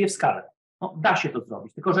magazynuje w skalę. No, da się to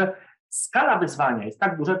zrobić, tylko że skala wyzwania jest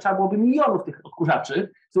tak duża, że trzeba byłoby milionów tych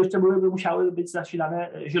odkurzaczy, które jeszcze musiały być zasilane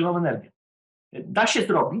zieloną energią. Da się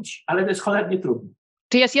zrobić, ale to jest cholernie trudne.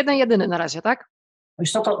 Czy jest jeden jedyny na razie, tak?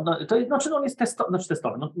 Wiesz co, on jest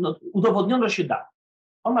testowy. Udowodniono, że się da.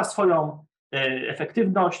 On ma swoją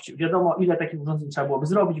efektywność, wiadomo ile takich urządzeń trzeba byłoby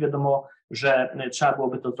zrobić, wiadomo, że trzeba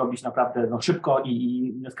byłoby to zrobić naprawdę szybko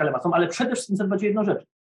i na skalę masową, ale przede wszystkim zadbać o jedną rzecz.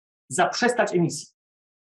 Zaprzestać emisji.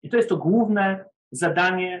 I to jest to główne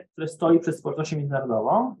zadanie, które stoi przed społecznością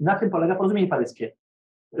międzynarodową. Na tym polega porozumienie paryskie.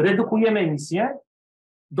 Redukujemy emisje,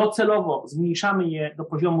 docelowo zmniejszamy je do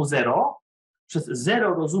poziomu 0. Przez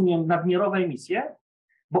 0 rozumiem nadmiarowe emisje,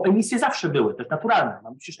 bo emisje zawsze były, też naturalne.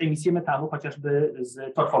 Mamy przecież emisję metanu chociażby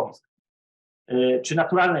z torfowisk, czy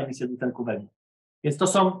naturalne emisje dwutlenku węgla. Więc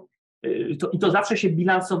to zawsze się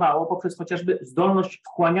bilansowało poprzez chociażby zdolność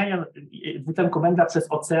wchłaniania dwutlenku węgla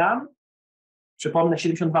przez ocean. Przypomnę,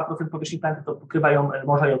 72% powierzchni planety to pokrywają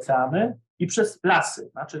morza i oceany i przez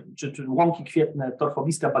lasy, czy łąki kwietne,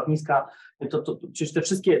 torfowiska, bagniska, przecież to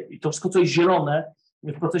wszystko, co jest zielone,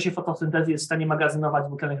 w procesie fotosyntezy jest w stanie magazynować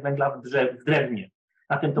dwutlenek węgla w drewnie.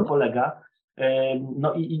 Na tym to polega.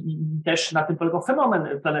 No i też na tym polegał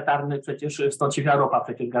fenomen planetarny, przecież stąd się ropa,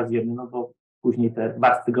 przecież gaz ziemny, no bo później te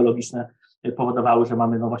warstwy geologiczne powodowały, że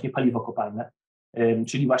mamy właśnie paliwo kopalne.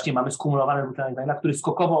 Czyli właśnie mamy skumulowany dwutlenek węgla, który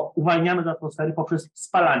skokowo uwalniamy do atmosfery poprzez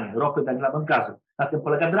spalanie ropy, węgla bądź gazu. Na tym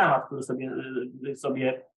polega dramat, który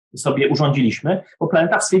sobie urządziliśmy, bo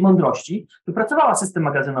planeta w swej mądrości wypracowała system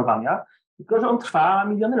magazynowania, tylko że on trwa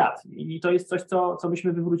miliony lat i to jest coś, co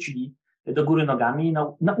myśmy wywrócili do góry nogami,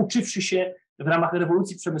 nauczywszy się w ramach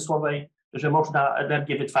rewolucji przemysłowej, że można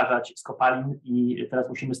energię wytwarzać z kopalin i teraz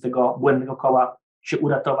musimy z tego błędnego koła się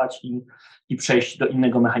uratować i przejść do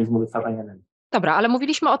innego mechanizmu wytwarzania energii. Dobra, ale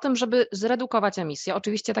mówiliśmy o tym, żeby zredukować emisje.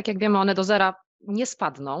 Oczywiście, tak jak wiemy, one do zera nie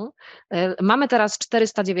spadną. Mamy teraz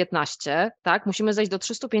 419, tak? Musimy zejść do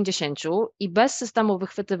 350 i bez systemu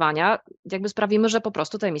wychwytywania jakby sprawimy, że po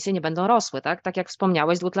prostu te emisje nie będą rosły, tak? Tak jak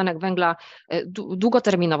wspomniałeś, dwutlenek węgla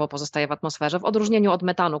długoterminowo pozostaje w atmosferze, w odróżnieniu od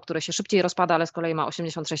metanu, który się szybciej rozpada, ale z kolei ma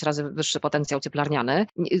 86 razy wyższy potencjał cieplarniany.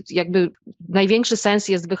 Jakby największy sens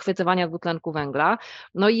jest wychwytywania dwutlenku węgla.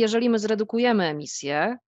 No i jeżeli my zredukujemy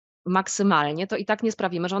emisje maksymalnie, to i tak nie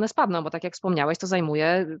sprawimy, że one spadną, bo tak jak wspomniałeś, to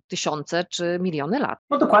zajmuje tysiące czy miliony lat.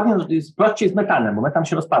 No dokładnie, prościej z metanem, bo metan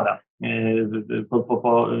się rozpada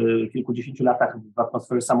po kilkudziesięciu latach w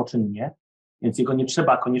atmosferze samoczynnie, więc jego nie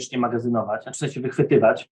trzeba koniecznie magazynować, znaczy w sensie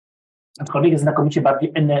wychwytywać, aczkolwiek jest znakomicie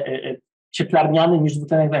bardziej cieplarniany niż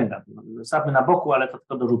dwutlenek węgla. Zostawmy na boku, ale to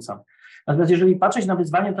tylko dorzucam. Natomiast jeżeli patrzeć na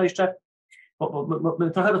wyzwanie, to jeszcze bo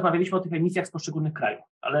trochę rozmawialiśmy o tych emisjach z poszczególnych krajów,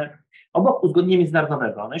 ale obok uzgodnienia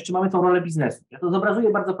międzynarodowego, no jeszcze mamy tą rolę biznesu. Ja to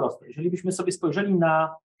zobrazuję bardzo prosto. Jeżeli byśmy sobie spojrzeli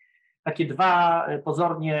na takie dwa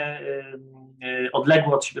pozornie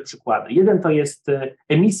odległe od siebie przykłady. Jeden to jest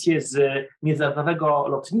emisje z międzynarodowego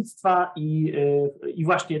lotnictwa i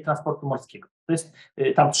właśnie transportu morskiego. To jest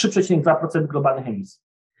tam 3,2% globalnych emisji.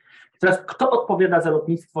 Teraz kto odpowiada za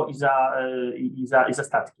lotnictwo i za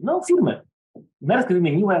statki? No firmy. Maersk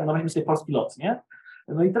wymieniłem, no weźmy sobie polski lot, nie?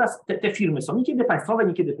 No i teraz te firmy są niekiedy państwowe,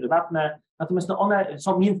 niekiedy prywatne, natomiast no one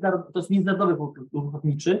są to jest międzynarodowy ruch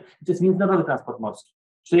lotniczy i to jest międzynarodowy transport morski.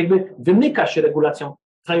 Czyli jakby wymyka się regulacjom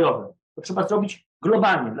krajowym. To trzeba zrobić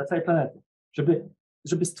globalnie dla całej planety,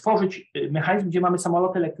 żeby stworzyć mechanizm, gdzie mamy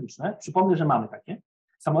samoloty elektryczne. Przypomnę, że mamy takie.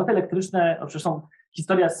 Samoloty elektryczne, przecież są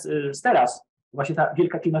historia z teraz, właśnie ta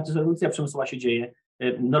wielka klimatyzacja przemysłowa się dzieje.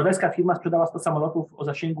 Norweska firma sprzedała 100 samolotów o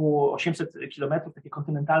zasięgu 800 km, takie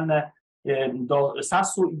kontynentalne, do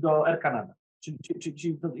SAS-u i do Air Canada.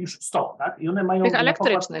 Czyli już 100, tak? I one mają tych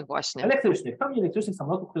elektrycznych właśnie. Elektrycznych, pełni elektrycznych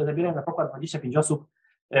samolotów, które zabierają na pokład 25 osób.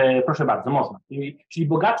 Proszę bardzo, można. Czyli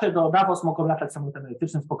bogacze do Davos mogą latać samolotem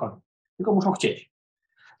elektrycznym spokojnie. Tylko muszą chcieć.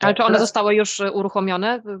 Ale czy one zostały już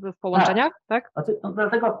uruchomione w połączeniach? Tak? No,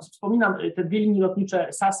 dlatego wspominam te dwie linie lotnicze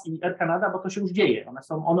SAS i Air Canada, bo to się już dzieje.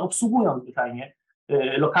 One obsługują zwyczajnie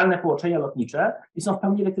lokalne połączenia lotnicze i są w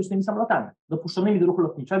pełni elektrycznymi samolotami, dopuszczonymi do ruchu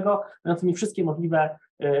lotniczego, mającymi wszystkie możliwe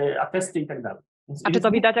atesty i tak dalej. A czy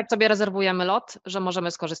to widać, jak sobie rezerwujemy lot, że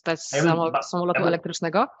możemy skorzystać z samolotu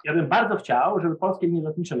elektrycznego? Ja bym bardzo chciał, żeby polskie linie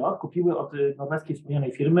lotnicze LOT kupiły od norweskiej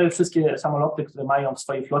wspomnianej firmy wszystkie samoloty, które mają w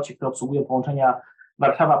swojej flocie, które obsługują połączenia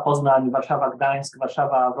Warszawa-Poznań, Warszawa-Gdańsk,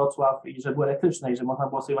 Warszawa-Wrocław i żeby były elektryczne i że można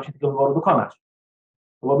było sobie właśnie tego wyboru dokonać.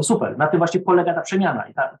 To byłoby super. Na tym właśnie polega ta przemiana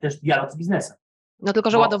i też dialog z biznesem. No tylko,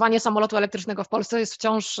 że ładowanie samolotu elektrycznego w Polsce jest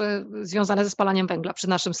wciąż związane ze spalaniem węgla przy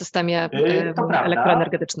naszym systemie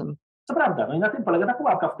elektroenergetycznym. To prawda, no i na tym polega ta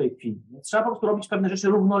pułapka w tej chwili. Więc trzeba po prostu robić pewne rzeczy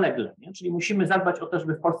równolegle, nie? Czyli musimy zadbać o to,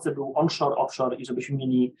 żeby w Polsce był onshore, offshore i żebyśmy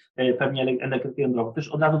mieli pewnie energetykę jądrową. Też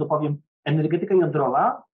od razu dopowiem, energetyka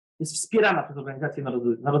jądrowa jest wspierana przez Organizację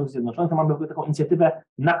Narodów Zjednoczonych. To mamy taką inicjatywę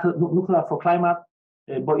Nuclear for Climate,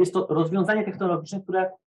 bo jest to rozwiązanie technologiczne,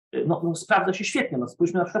 które sprawdza się świetnie. No,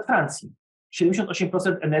 spójrzmy na przykład Francji.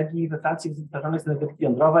 78% energii we Francji jest wytwarzane z energetyki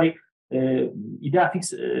jądrowej. Idea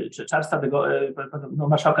fix Charlesa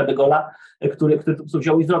marszałka de Gaulle'a, który to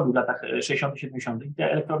wziął i zrobił w latach 60. 70. I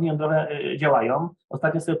te elektrownie jądrowe działają.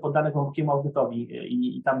 Ostatnio sobie poddane głębokiemu audytowi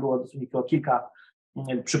i tam było dosłownie kilka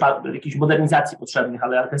jakichś modernizacji potrzebnych,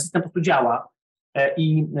 ale ten system po prostu działa.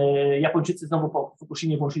 I Japończycy znowu po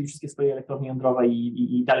Fukushimie włączyli wszystkie swoje elektrownie jądrowe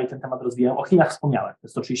i dalej ten temat rozwijają. O Chinach wspomniałem, to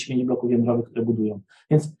 135 bloków jądrowych, które budują.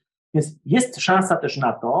 Więc jest szansa też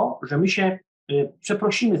na to, że my się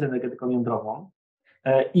przeprosimy z energetyką jądrową,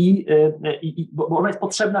 bo ona jest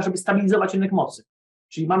potrzebna, żeby stabilizować rynek mocy.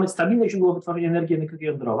 Czyli mamy stabilne źródło wytworzenia energii, energetyka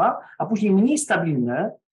jądrowa, a później mniej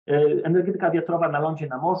stabilne energetyka wiatrowa na lądzie,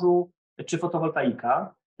 na morzu, czy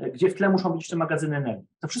fotowoltaika, gdzie w tle muszą być jeszcze magazyny energii.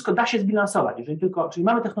 To wszystko da się zbilansować, czyli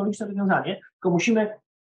mamy technologiczne rozwiązanie, tylko musimy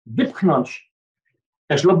wypchnąć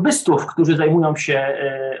też lobbystów, którzy zajmują się,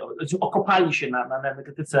 okopali się na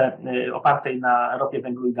energetyce opartej na ropie,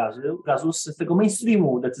 węglu i gazu z tego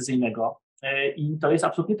mainstreamu decyzyjnego i to jest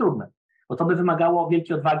absolutnie trudne, bo to by wymagało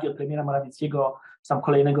wielkiej odwagi od premiera Morawieckiego, sam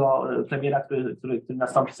kolejnego premiera, który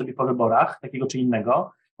nastąpi sobie po wyborach, takiego czy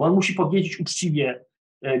innego, bo on musi powiedzieć uczciwie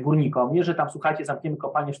górnikom, nie, że tam słuchajcie, zamkniemy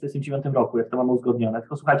kopalnię w 1949 roku, jak to mamy uzgodnione,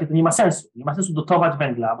 tylko słuchajcie, to nie ma sensu. Nie ma sensu dotować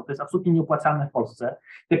węgla, bo to jest absolutnie nieopłacalne w Polsce.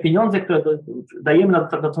 Te pieniądze, które dajemy na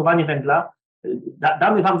dotowanie węgla,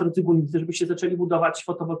 damy wam, drodzy górnicy, żebyście zaczęli budować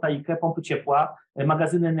fotowoltaikę, pompy ciepła,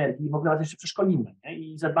 magazyny energii, w ogóle was jeszcze przeszkolimy. Nie?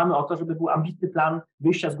 I zadbamy o to, żeby był ambitny plan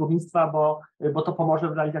wyjścia z górnictwa, bo to pomoże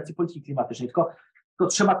w realizacji polityki klimatycznej. Tylko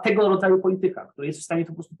trzeba tego rodzaju polityka, który jest w stanie to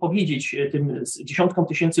po prostu powiedzieć tym dziesiątkom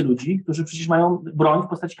tysięcy ludzi, którzy przecież mają broń w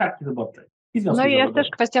postaci kartki wyborczej. No i jest też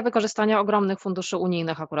kwestia wykorzystania ogromnych funduszy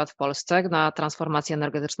unijnych akurat w Polsce na transformację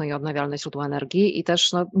energetyczną i odnawialne źródła energii i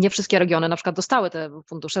też nie wszystkie regiony na przykład dostały te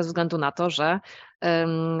fundusze ze względu na to, że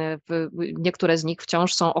niektóre z nich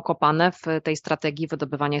wciąż są okopane w tej strategii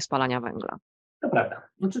wydobywania i spalania węgla. To prawda.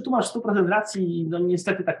 Znaczy tu masz 100% racji, no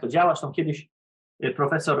niestety tak to działa. Zresztą kiedyś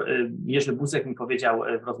profesor Jerzy Buzek mi powiedział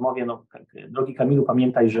w rozmowie, drogi Kamilu,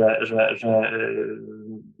 pamiętaj, że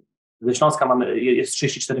ze Śląska jest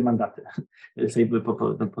 34 mandaty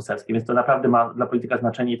poselskie, więc to naprawdę ma dla polityka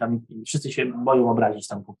znaczenie i tam wszyscy się boją obrazić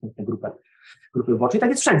tam tę grupy wyborczej. Tak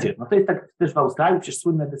jest wszędzie. No to jest tak też w Australii, przecież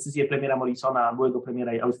słynne decyzje premiera Morrisona, byłego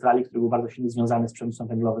premiera Australii, który był bardzo silnie związany z przemysłem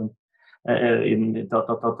węglowym.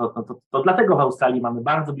 To dlatego w Australii mamy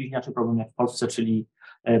bardzo bliźniaczy problem jak w Polsce, czyli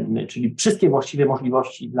wszystkie właściwe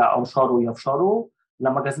możliwości dla onshore'u i offshore'u,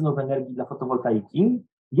 dla magazynów energii, dla fotowoltaiki,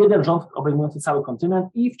 jeden rząd obejmujący cały kontynent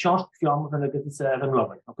i wciąż tkwią w energetyce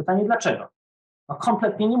węglowej. No pytanie dlaczego? No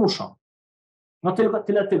kompletnie nie muszą. No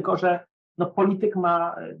tyle tylko, że polityk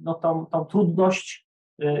ma tą trudność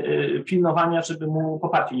pilnowania, żeby mu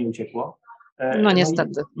poparcie nie uciekło. No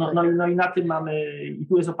niestety. No i na tym mamy, i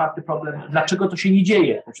tu jest oparty problem, dlaczego to się nie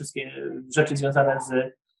dzieje, te wszystkie rzeczy związane z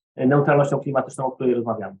neutralnością klimatyczną, o której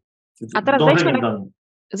rozmawiamy. A teraz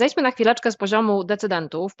zejdźmy na chwileczkę z poziomu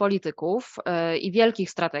decydentów, polityków i wielkich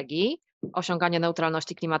strategii osiągania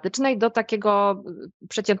neutralności klimatycznej do takiego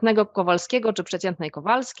przeciętnego Kowalskiego czy przeciętnej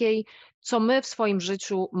Kowalskiej, co my w swoim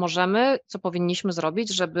życiu możemy, co powinniśmy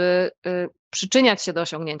zrobić, żeby przyczyniać się do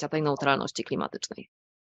osiągnięcia tej neutralności klimatycznej.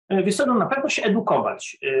 Wiesz co, na pewno się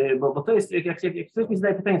edukować, bo to jest, jak ktoś mi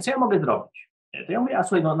zadaje pytanie, co ja mogę zrobić, to ja mówię,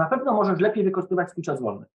 słuchaj, na pewno możesz lepiej wykorzystywać swój czas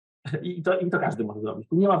wolny. I to każdy może zrobić,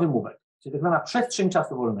 tu nie ma wymówek, czyli tak zwana przestrzeń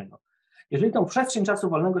czasu wolnego. Jeżeli tą przestrzeń czasu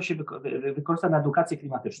wolnego się wykorzysta na edukację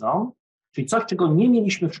klimatyczną, czyli coś, czego nie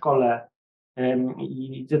mieliśmy w szkole,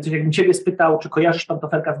 i jakbym ciebie spytał, czy kojarzysz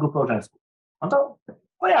pantofelka z grupy Orzęską, no to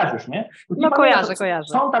kojarzysz, nie? Kojarzę.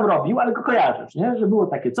 Co on tam robił, ale go kojarzysz, nie? Że było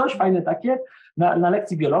takie coś, fajne takie, na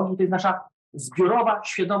lekcji biologii, to jest nasza zbiorowa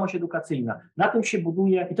świadomość edukacyjna. Na tym się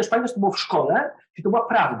buduje, i też pamiętasz, to było w szkole, czyli to była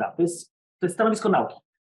prawda, to jest stanowisko nauki.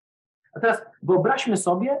 A teraz wyobraźmy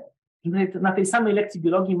sobie, że na tej samej lekcji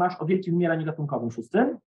biologii masz o wielkim wymieraniu gatunkowym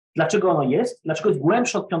szóstym, dlaczego ono jest, dlaczego jest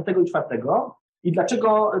głębsze od 5. i 4. i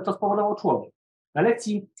dlaczego to spowodował człowiek. Na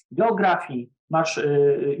lekcji geografii masz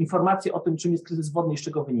informacje o tym, czym jest kryzys wodny i z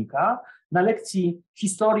czego wynika. Na lekcji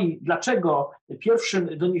historii, dlaczego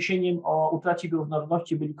pierwszym doniesieniem o utracie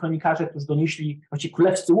bioróżnorodności byli kronikarze, którzy donieśli, właściwie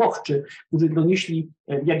królewscy łowczy, którzy donieśli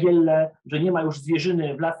w Jagielle, że nie ma już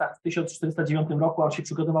zwierzyny w lasach w 1409 roku, a on się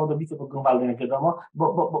przygotował do bitwy pod Grunwaldem, jak wiadomo,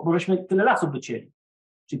 bo żeśmy tyle lasów wycięli.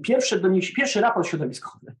 Czyli pierwszy raport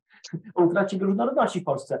środowiskowy o utracie bioróżnorodności w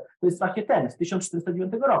Polsce to jest właśnie ten z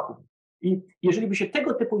 1409 roku. I jeżeli by się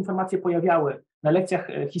tego typu informacje pojawiały na lekcjach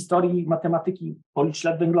historii, matematyki, policz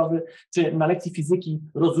ślad węglowy, czy na lekcji fizyki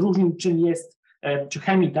rozróżnił, czym jest, czy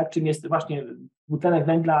chemii, tak, czym jest właśnie dwutlenek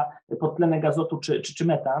węgla, podtlenek azotu, czy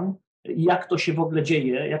metan, i jak to się w ogóle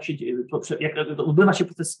dzieje, jak odbywa się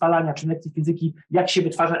proces spalania, czy lekcji fizyki, jak się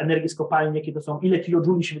wytwarza energię z kopalni, jakie to są, ile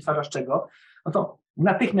kilojuli się wytwarza z czego, no to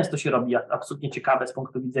natychmiast to się robi absolutnie ciekawe z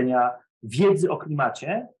punktu widzenia wiedzy o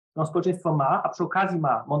klimacie, którą społeczeństwo ma, a przy okazji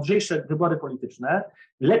ma mądrzejsze wybory polityczne,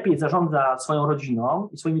 lepiej zarządza swoją rodziną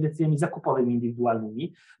i swoimi decyzjami zakupowymi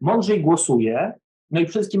indywidualnymi, mądrzej głosuje, no i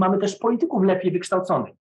przede wszystkim mamy też polityków lepiej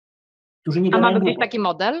wykształconych, którzy nie gadają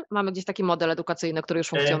mamy gdzieś taki model edukacyjny, który już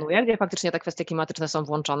funkcjonuje, gdzie faktycznie te kwestie klimatyczne są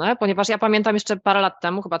włączone, ponieważ ja pamiętam jeszcze parę lat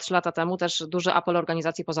temu, chyba 3 lata temu, też duży apel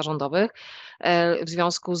organizacji pozarządowych w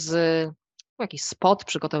związku z jakiś spot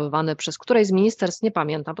przygotowywany przez którejś z ministerstw, nie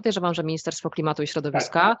pamiętam, podejrzewam, że Ministerstwo Klimatu i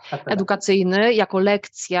Środowiska, edukacyjny, jako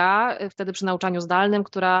lekcja wtedy przy nauczaniu zdalnym,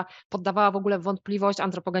 która poddawała w ogóle w wątpliwość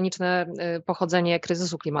antropogeniczne pochodzenie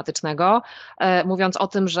kryzysu klimatycznego, mówiąc o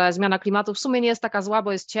tym, że zmiana klimatu w sumie nie jest taka zła,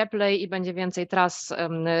 bo jest cieplej i będzie więcej tras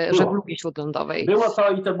żeglugi śródlądowej. Było to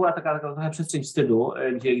i to była taka trochę przestrzeń wstydu,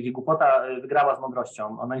 gdzie głupota wygrała z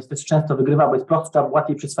mądrością. Ona niestety często wygrywa, bo jest prostsza,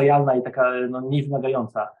 łatwiej przyswajalna i taka mniej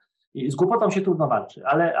wymagająca. I z głupotą się trudno walczy,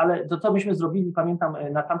 ale to, co myśmy zrobili, pamiętam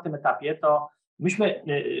na tamtym etapie, to myśmy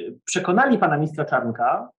przekonali pana ministra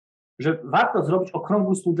Czarnka, że warto zrobić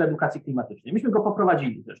okrągły stół dla edukacji klimatycznej. Myśmy go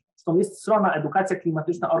poprowadzili zresztą. Zresztą jest strona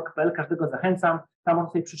edukacjaklimatyczna.org.pl, każdego zachęcam, tam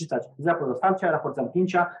można sobie przeczytać raport otwarcia, raport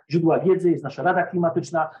zamknięcia, źródła wiedzy, jest nasza Rada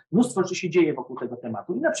Klimatyczna, mnóstwo rzeczy się dzieje wokół tego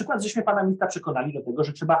tematu. I na przykład żeśmy pana ministra przekonali do tego,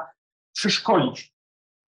 że trzeba przeszkolić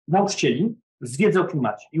nauczycieli z wiedzy o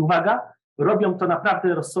klimacie. I uwaga, robią to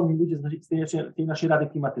naprawdę rozsądni ludzie z tej naszej Rady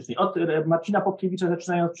Klimatycznej. Od Marcina Popkiewicza,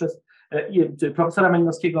 zaczynając przez profesora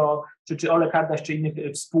Malinowskiego, czy Ole Kardaś, czy innych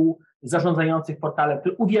współzarządzających portalem,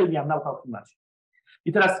 który uwielbiam naukę o klimacie.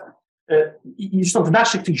 I teraz, i zresztą w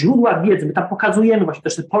naszych tych źródłach wiedzy, my tam pokazujemy właśnie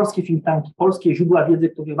też te polskie think tanki, polskie źródła wiedzy,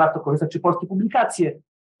 których warto korzystać, czy polskie publikacje,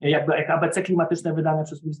 jak ABC klimatyczne wydane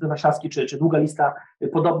przez Uniwersytet Warszawski, czy długa lista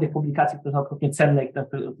podobnych publikacji, które są absolutnie cenne,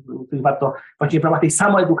 których warto właśnie w ramach tej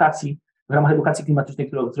samoedukacji, w ramach edukacji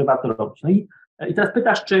klimatycznej, które warto robić. No i teraz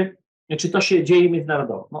pytasz, czy to się dzieje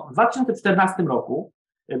międzynarodowo. No, w 2014 roku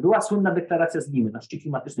była słynna deklaracja z Limy, na szczycie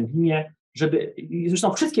klimatycznym w Limie, i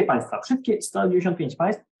zresztą wszystkie państwa, wszystkie 195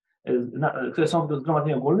 państw, które są w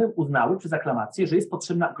Zgromadzeniu Ogólnym, uznały przez aklamację, że jest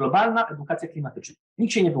potrzebna globalna edukacja klimatyczna.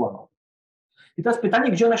 Nikt się nie wyłamał. I teraz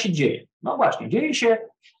pytanie, gdzie ona się dzieje? No właśnie, dzieje się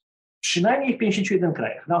przynajmniej w 51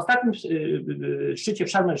 krajach. Na ostatnim szczycie w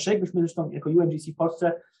Sharm el-Sheikh, myśmy zresztą jako UNGC w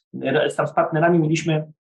Polsce tam z partnerami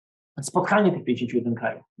mieliśmy spotkanie tych 51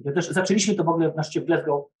 krajów. Też zaczęliśmy to w ogóle na szczycie w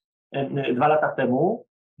Glasgow 2 lata temu,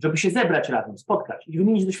 żeby się zebrać razem, spotkać i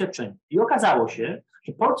wymienić doświadczenia. I okazało się,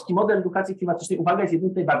 że polski model edukacji klimatycznej, uwaga, jest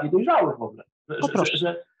jednym z najbardziej dojrzałych w ogóle.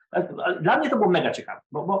 Dla mnie to było mega ciekawe,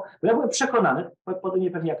 bo ja byłem przekonany,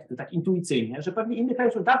 podobnie pewnie jak ty, tak intuicyjnie, że pewnie inne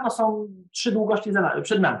kraje już dawno są 3 długości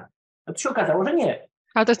przed nami. A tu się okazało, że nie.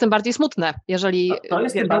 Ale to jest tym bardziej smutne, jeżeli... To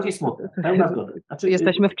jest tym bardziej smutne, pełna zgoda.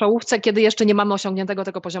 Jesteśmy w czołówce, kiedy jeszcze nie mamy osiągniętego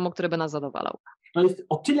tego poziomu, który by nas zadowalał. To jest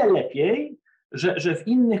o tyle lepiej, że w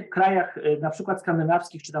innych krajach, na przykład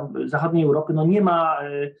skandynawskich czy tam zachodniej Europy, no nie ma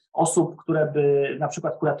osób, które by, na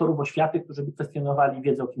przykład kuratorów oświaty, którzy by kwestionowali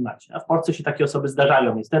wiedzę o klimacie. A w Polsce się takie osoby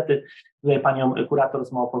zdarzają, niestety. Tutaj panią kurator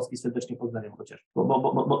z Małopolski serdecznie pozdrawiam chociaż,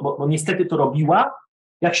 bo niestety to robiła.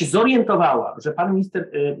 Jak się zorientowała, że pan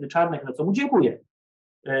minister Czarnek, za co mu dziękuję,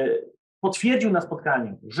 potwierdził na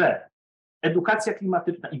spotkaniu, że edukacja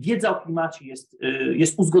klimatyczna i wiedza o klimacie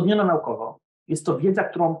jest uzgodniona naukowo, jest to wiedza,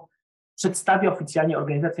 którą przedstawia oficjalnie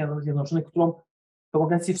Organizacja Narodów Zjednoczonych, którą tę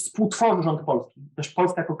organizację współtworzy rząd polski, też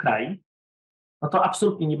Polska jako kraj, no to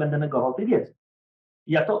absolutnie nie będę negował tej wiedzy.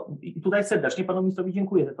 I tutaj serdecznie panu ministrowi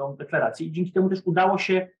dziękuję za tę deklarację i dzięki temu też udało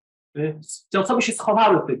się, te osoby się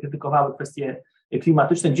schowały, krytykowały kwestie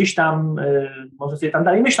klimatyczne, gdzieś tam, może sobie tam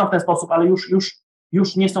dalej myślą w ten sposób, ale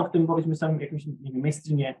już nie są w tym, powiedzmy, samym jakimś, nie wiem,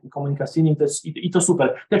 mainstreamie komunikacyjnym i to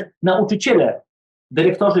super. Też nauczyciele,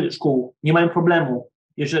 dyrektorzy szkół nie mają problemu,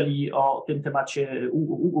 jeżeli o tym temacie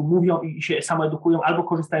mówią i się samoedukują, albo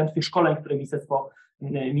korzystają z tych szkoleń, które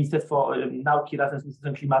Ministerstwo Nauki razem z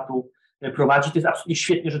Ministerstwem Klimatu prowadzi. To jest absolutnie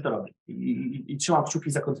świetnie, że to robi i trzymam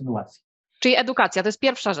kciuki za kontynuację. Czyli edukacja, to jest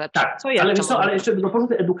pierwsza rzecz. Tak, ale jeszcze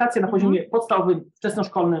dopoczę edukacja na poziomie podstawowym,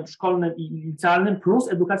 wczesnoszkolnym i licealnym,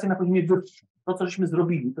 plus edukacja na poziomie wyższym. To, co żeśmy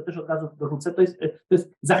zrobili, to też od razu dorzucę, to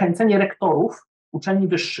jest zachęcenie rektorów uczelni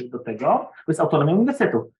wyższych do tego, to jest autonomia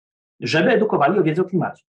uniwersytetów, żeby edukowali o wiedzy o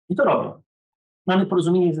klimacie. I to robią. Mamy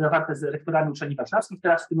porozumienie zawarte z rektorami uczelni warszawskich,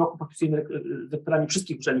 teraz w tym roku podpisujemy z rektorami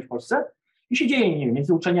wszystkich uczelni w Polsce i się dzieje, nie wiem,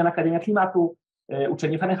 między uczelniami Akademia Klimatu,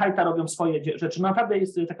 uczelnie Fahrenheita robią swoje rzeczy. Naprawdę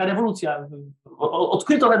jest taka rewolucja.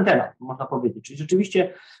 Odkryto ten temat, można powiedzieć. Czyli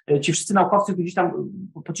rzeczywiście ci wszyscy naukowcy, którzy gdzieś tam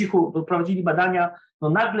po cichu prowadzili badania, no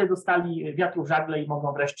nagle dostali wiatru w żagle i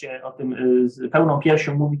mogą wreszcie o tym z pełną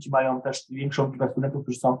piersią mówić i mają też większą liczbę studentów,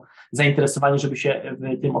 którzy są zainteresowani, żeby się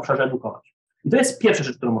w tym obszarze edukować. I to jest pierwsza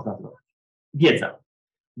rzecz, którą można zrobić. Wiedza.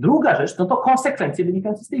 Druga rzecz, no to konsekwencje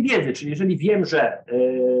wynikające z tej wiedzy, czyli jeżeli wiem, że,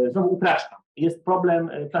 znowu upraszczam, jest problem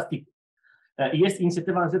plastiku, jest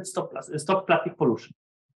inicjatywa Stop Plastic Pollution.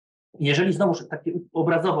 Jeżeli znowu tak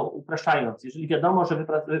obrazowo upraszczając, jeżeli wiadomo, że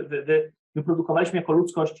wyprodukowaliśmy jako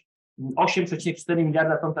ludzkość 8,4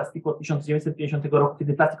 miliarda ton plastiku od 1950 roku,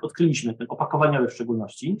 kiedy plastik odkryliśmy, ten opakowaniowy w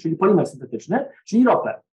szczególności, czyli polimer syntetyczny, czyli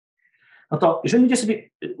ropę, no to jeżeli ludzie sobie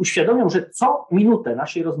uświadomią, że co minutę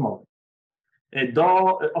naszej rozmowy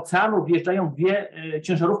do oceanu wjeżdżają 2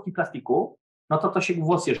 ciężarówki plastiku, no to się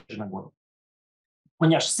włos jeży na głowę.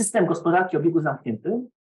 Ponieważ system gospodarki o obiegu zamkniętym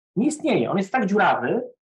nie istnieje. On jest tak dziurawy,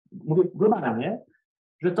 mówię globalnie,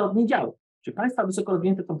 że to nie działa. Czy państwa wysoko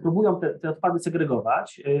rozwinięte to próbują te odpady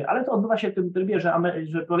segregować, ale to odbywa się w tym trybie, że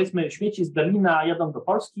powiedzmy śmieci z Berlina jadą do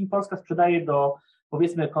Polski, Polska sprzedaje do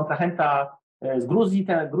powiedzmy kontrahenta z Gruzji,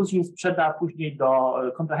 ten Gruzin sprzeda później do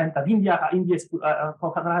kontrahenta w Indiach, a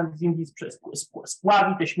kontrahent z Indii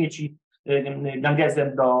spławi te śmieci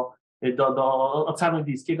Gangesem do Oceanu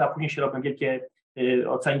Indyjskiego, a później się robią wielkie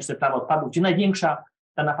oceaniczne plamy odpadów, gdzie największa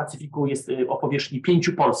ta na Pacyfiku jest o powierzchni 5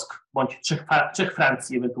 Polsk, bądź 3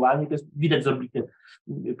 Francji ewentualnie, to jest widać z orbity,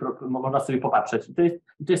 można sobie popatrzeć.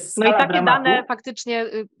 I to jest skala no i takie dramatu. dane faktycznie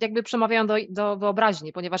jakby przemawiają do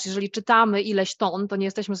wyobraźni, ponieważ jeżeli czytamy ileś ton, to nie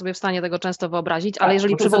jesteśmy sobie w stanie tego często wyobrazić, ale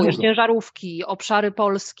jeżeli przywołujesz ciężarówki, obszary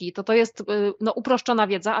Polski, to jest uproszczona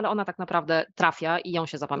wiedza, ale ona tak naprawdę trafia i ją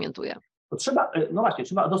się zapamiętuje. To trzeba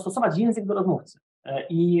dostosować język do rozmówcy.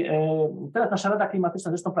 I teraz nasza Rada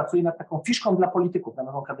Klimatyczna zresztą pracuje nad taką fiszką dla polityków na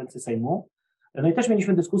nową kadencję Sejmu. No i też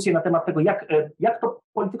mieliśmy dyskusję na temat tego, jak to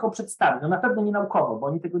politykom przedstawić. No na pewno nie naukowo, bo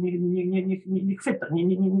oni tego nie chwytają,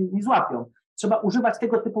 nie złapią. Trzeba używać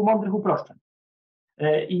tego typu mądrych uproszczeń.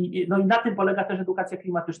 I na tym polega też edukacja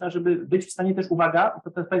klimatyczna, żeby być w stanie też, uwaga,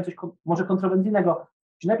 to powiem coś może kontrowersyjnego,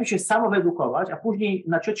 że najpierw się samo wyedukować, a później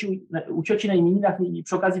u cioci na imieninach i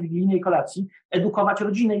przy okazji wigilijnej kolacji edukować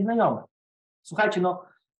rodzinę i znajomych. Słuchajcie,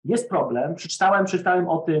 jest problem, przeczytałem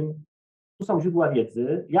o tym, tu są źródła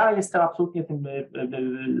wiedzy, ja jestem absolutnie tym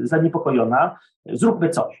zaniepokojona, zróbmy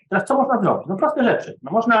coś. Teraz co można zrobić? Proste rzeczy.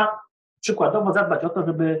 Można przykładowo zadbać o to,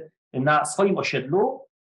 żeby na swoim osiedlu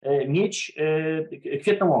mieć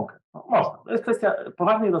kwietną łąkę. Można. To jest kwestia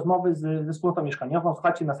poważnej rozmowy ze wspólnotą mieszkaniową.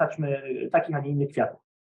 Słuchajcie, nasadźmy takich, a nie innych kwiatów.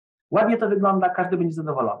 Ładnie to wygląda, każdy będzie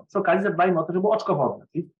zadowolony. Przy okazji zadbajmy o to, żeby było oczko wodne,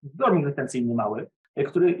 czyli zbiornik retencyjny mały,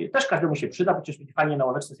 który też każdemu się przyda, przecież fajnie na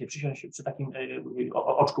ławeczce sobie przysiąść przy takim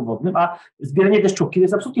oczku wodnym, a zbieranie deszczówki to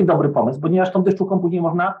jest absolutnie dobry pomysł, ponieważ tą deszczówką później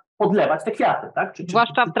można podlewać te kwiaty, tak?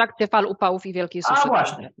 Zwłaszcza w trakcie fal upałów i wielkiej suszy. A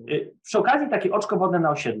właśnie, przy okazji takie oczko wodne na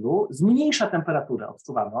osiedlu zmniejsza temperaturę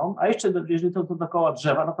odczuwaną, a jeszcze jeżeli to dookoła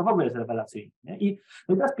drzewa, no to w ogóle jest rewelacyjnie. Nie? I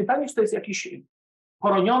teraz pytanie, czy to jest jakiś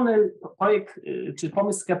poroniony projekt, czy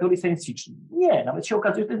pomysł z kategorii science fiction? Nie, nawet się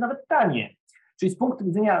okazuje, że to jest nawet tanie. Czyli z punktu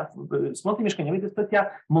widzenia wspólnoty mieszkaniowej to jest kwestia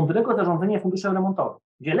mądrego zarządzania funduszem remontowym,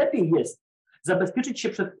 gdzie lepiej jest zabezpieczyć się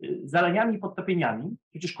przed zalaniami i podtopieniami,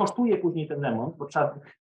 przecież kosztuje później ten remont, bo trzeba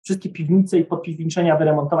wszystkie piwnice i podpiwniczenia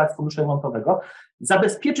wyremontować z funduszu remontowego,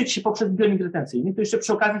 zabezpieczyć się poprzez zbiornik retencyjny, to jeszcze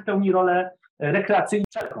przy okazji pełni rolę rekreacyjną,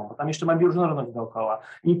 bo tam jeszcze ma bioróżnorodność dookoła.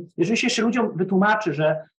 I jeżeli się jeszcze ludziom wytłumaczy,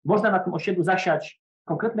 że można na tym osiedlu zasiać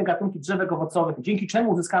konkretne gatunki drzewek owocowych, dzięki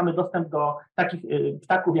czemu uzyskamy dostęp do takich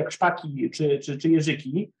ptaków jak szpaki czy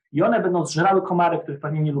jeżyki i one będą zżerały komary, których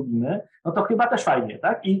pewnie nie lubimy, no to chyba też fajnie,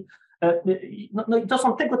 tak? I to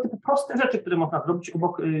są tego typu proste rzeczy, które można zrobić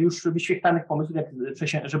obok już wyświechtanych pomysłów, jak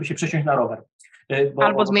żeby się przesiąść na rower.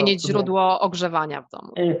 Albo zmienić źródło ogrzewania w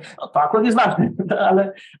domu. No, to akurat jest ważne,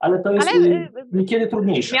 ale to jest niekiedy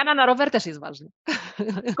trudniejsze. Zmiana na rower też jest ważna.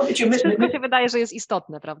 Wszystko się wydaje, że jest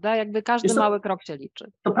istotne, prawda? Jakby każdy mały krok się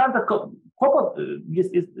liczy. To prawda, tylko kłopot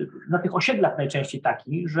jest na tych osiedlach najczęściej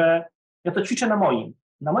taki, że ja to ćwiczę na moim.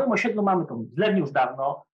 Na moim osiedlu mamy to zlewnię już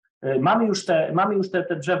dawno, mamy już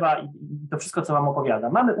te drzewa i to wszystko, co wam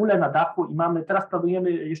opowiadam. Mamy ulę na dachu i teraz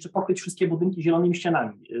planujemy jeszcze pokryć wszystkie budynki zielonymi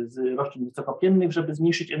ścianami z roślin wysokopiennych, żeby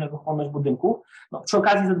zmniejszyć energochłonność budynków. No, przy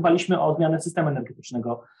okazji zadbaliśmy o zmianę systemu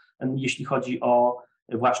energetycznego, jeśli chodzi o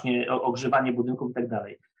właśnie o ogrzewanie budynków i tak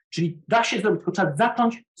dalej. Czyli da się zrobić, tylko trzeba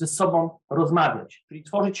zacząć ze sobą rozmawiać, czyli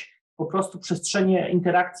tworzyć po prostu przestrzenie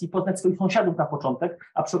interakcji, poznać swoich sąsiadów na początek,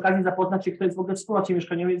 a przy okazji zapoznać się, kto jest w ogóle w wspólnocie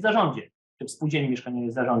mieszkaniowej w zarządzie, czy w spółdzielni mieszkaniowej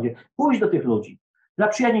w zarządzie. Pójść do tych ludzi,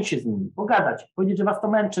 zaprzyjaźnić się z nimi, pogadać, powiedzieć, że was to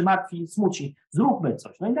męczy, martwi, smuci, zróbmy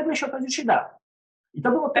coś. No i nagle się okazuje, że się da. I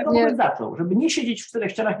to bym od tego zaczął, żeby nie siedzieć w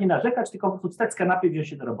czterech ścianach, nie narzekać, tylko po prostu wstać z kanapy i wziąć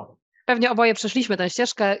się do roboty. Pewnie oboje przeszliśmy tę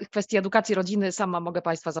ścieżkę. W kwestii edukacji rodziny sama mogę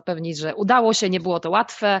Państwa zapewnić, że udało się, nie było to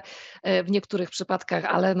łatwe w niektórych przypadkach,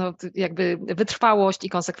 ale no jakby wytrwałość i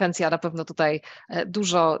konsekwencja na pewno tutaj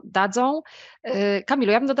dużo dadzą.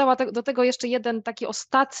 Kamilu, ja bym dodała do tego jeszcze jeden taki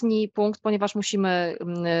ostatni punkt, ponieważ musimy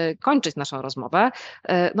kończyć naszą rozmowę.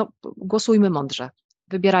 No, głosujmy mądrze.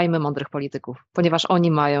 Wybierajmy mądrych polityków, ponieważ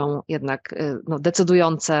oni mają jednak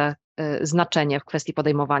decydujące znaczenie w kwestii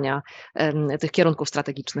podejmowania tych kierunków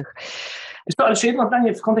strategicznych. Ale jeszcze jedno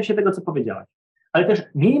zdanie w kontekście tego, co powiedziałaś. Ale też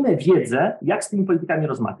miejmy wiedzę, jak z tymi politykami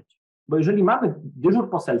rozmawiać. Bo jeżeli mamy dyżur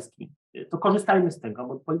poselski, to korzystajmy z tego,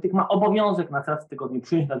 bo polityk ma obowiązek na raz w tygodniu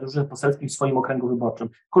przyjąć na dyżurze poselskim w swoim okręgu wyborczym.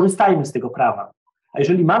 Korzystajmy z tego prawa. A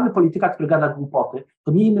jeżeli mamy polityka, który gada głupoty,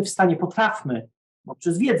 to miejmy w stanie, potrafmy, bo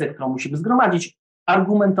przez wiedzę, którą musimy zgromadzić,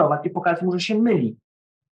 argumentować i pokazać mu, że się myli.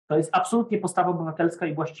 To jest absolutnie postawa obywatelska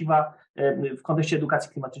i właściwa w kontekście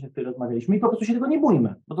edukacji klimatycznej, o której rozmawialiśmy. I po prostu się tego nie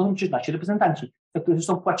bójmy, bo to są przecież nasi reprezentanci, za których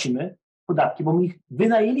zresztą płacimy podatki, bo my ich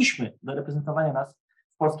wynajęliśmy do reprezentowania nas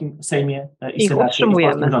w polskim Sejmie i Senacie i w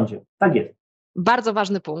polskim rządzie. Tak jest. Bardzo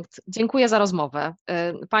ważny punkt. Dziękuję za rozmowę.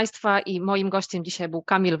 Państwa i moim gościem dzisiaj był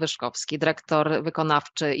Kamil Wyszkowski, dyrektor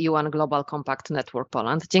wykonawczy UN Global Compact Network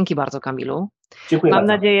Poland. Dzięki bardzo, Kamilu. Dziękuję Mam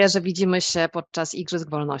bardzo. nadzieję, że widzimy się podczas Igrzysk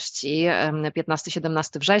Wolności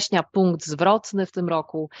 15-17 września, punkt zwrotny w tym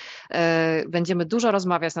roku. Będziemy dużo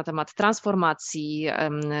rozmawiać na temat transformacji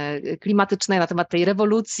klimatycznej, na temat tej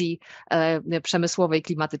rewolucji przemysłowej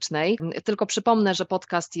klimatycznej. Tylko przypomnę, że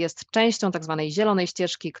podcast jest częścią tak zwanej zielonej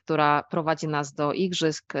ścieżki, która prowadzi nas do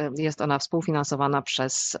Igrzysk. Jest ona współfinansowana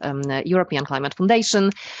przez European Climate Foundation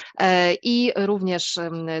i również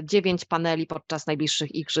 9 paneli podczas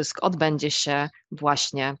najbliższych Igrzysk odbędzie się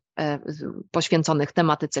właśnie poświęconych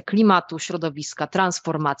tematyce klimatu, środowiska,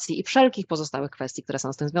 transformacji i wszelkich pozostałych kwestii, które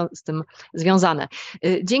są z tym związane.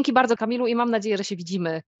 Dzięki bardzo, Kamilu, i mam nadzieję, że się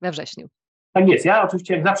widzimy we wrześniu. Tak jest. Ja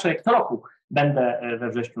oczywiście jak zawsze, jak co roku będę we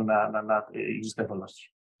wrześniu na Igrzyskach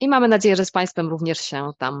Wolności. I mamy nadzieję, że z Państwem również się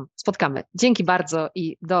tam spotkamy. Dzięki bardzo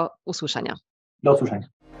i do usłyszenia. Do usłyszenia.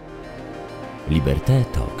 Liberté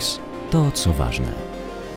Talks. To, co ważne.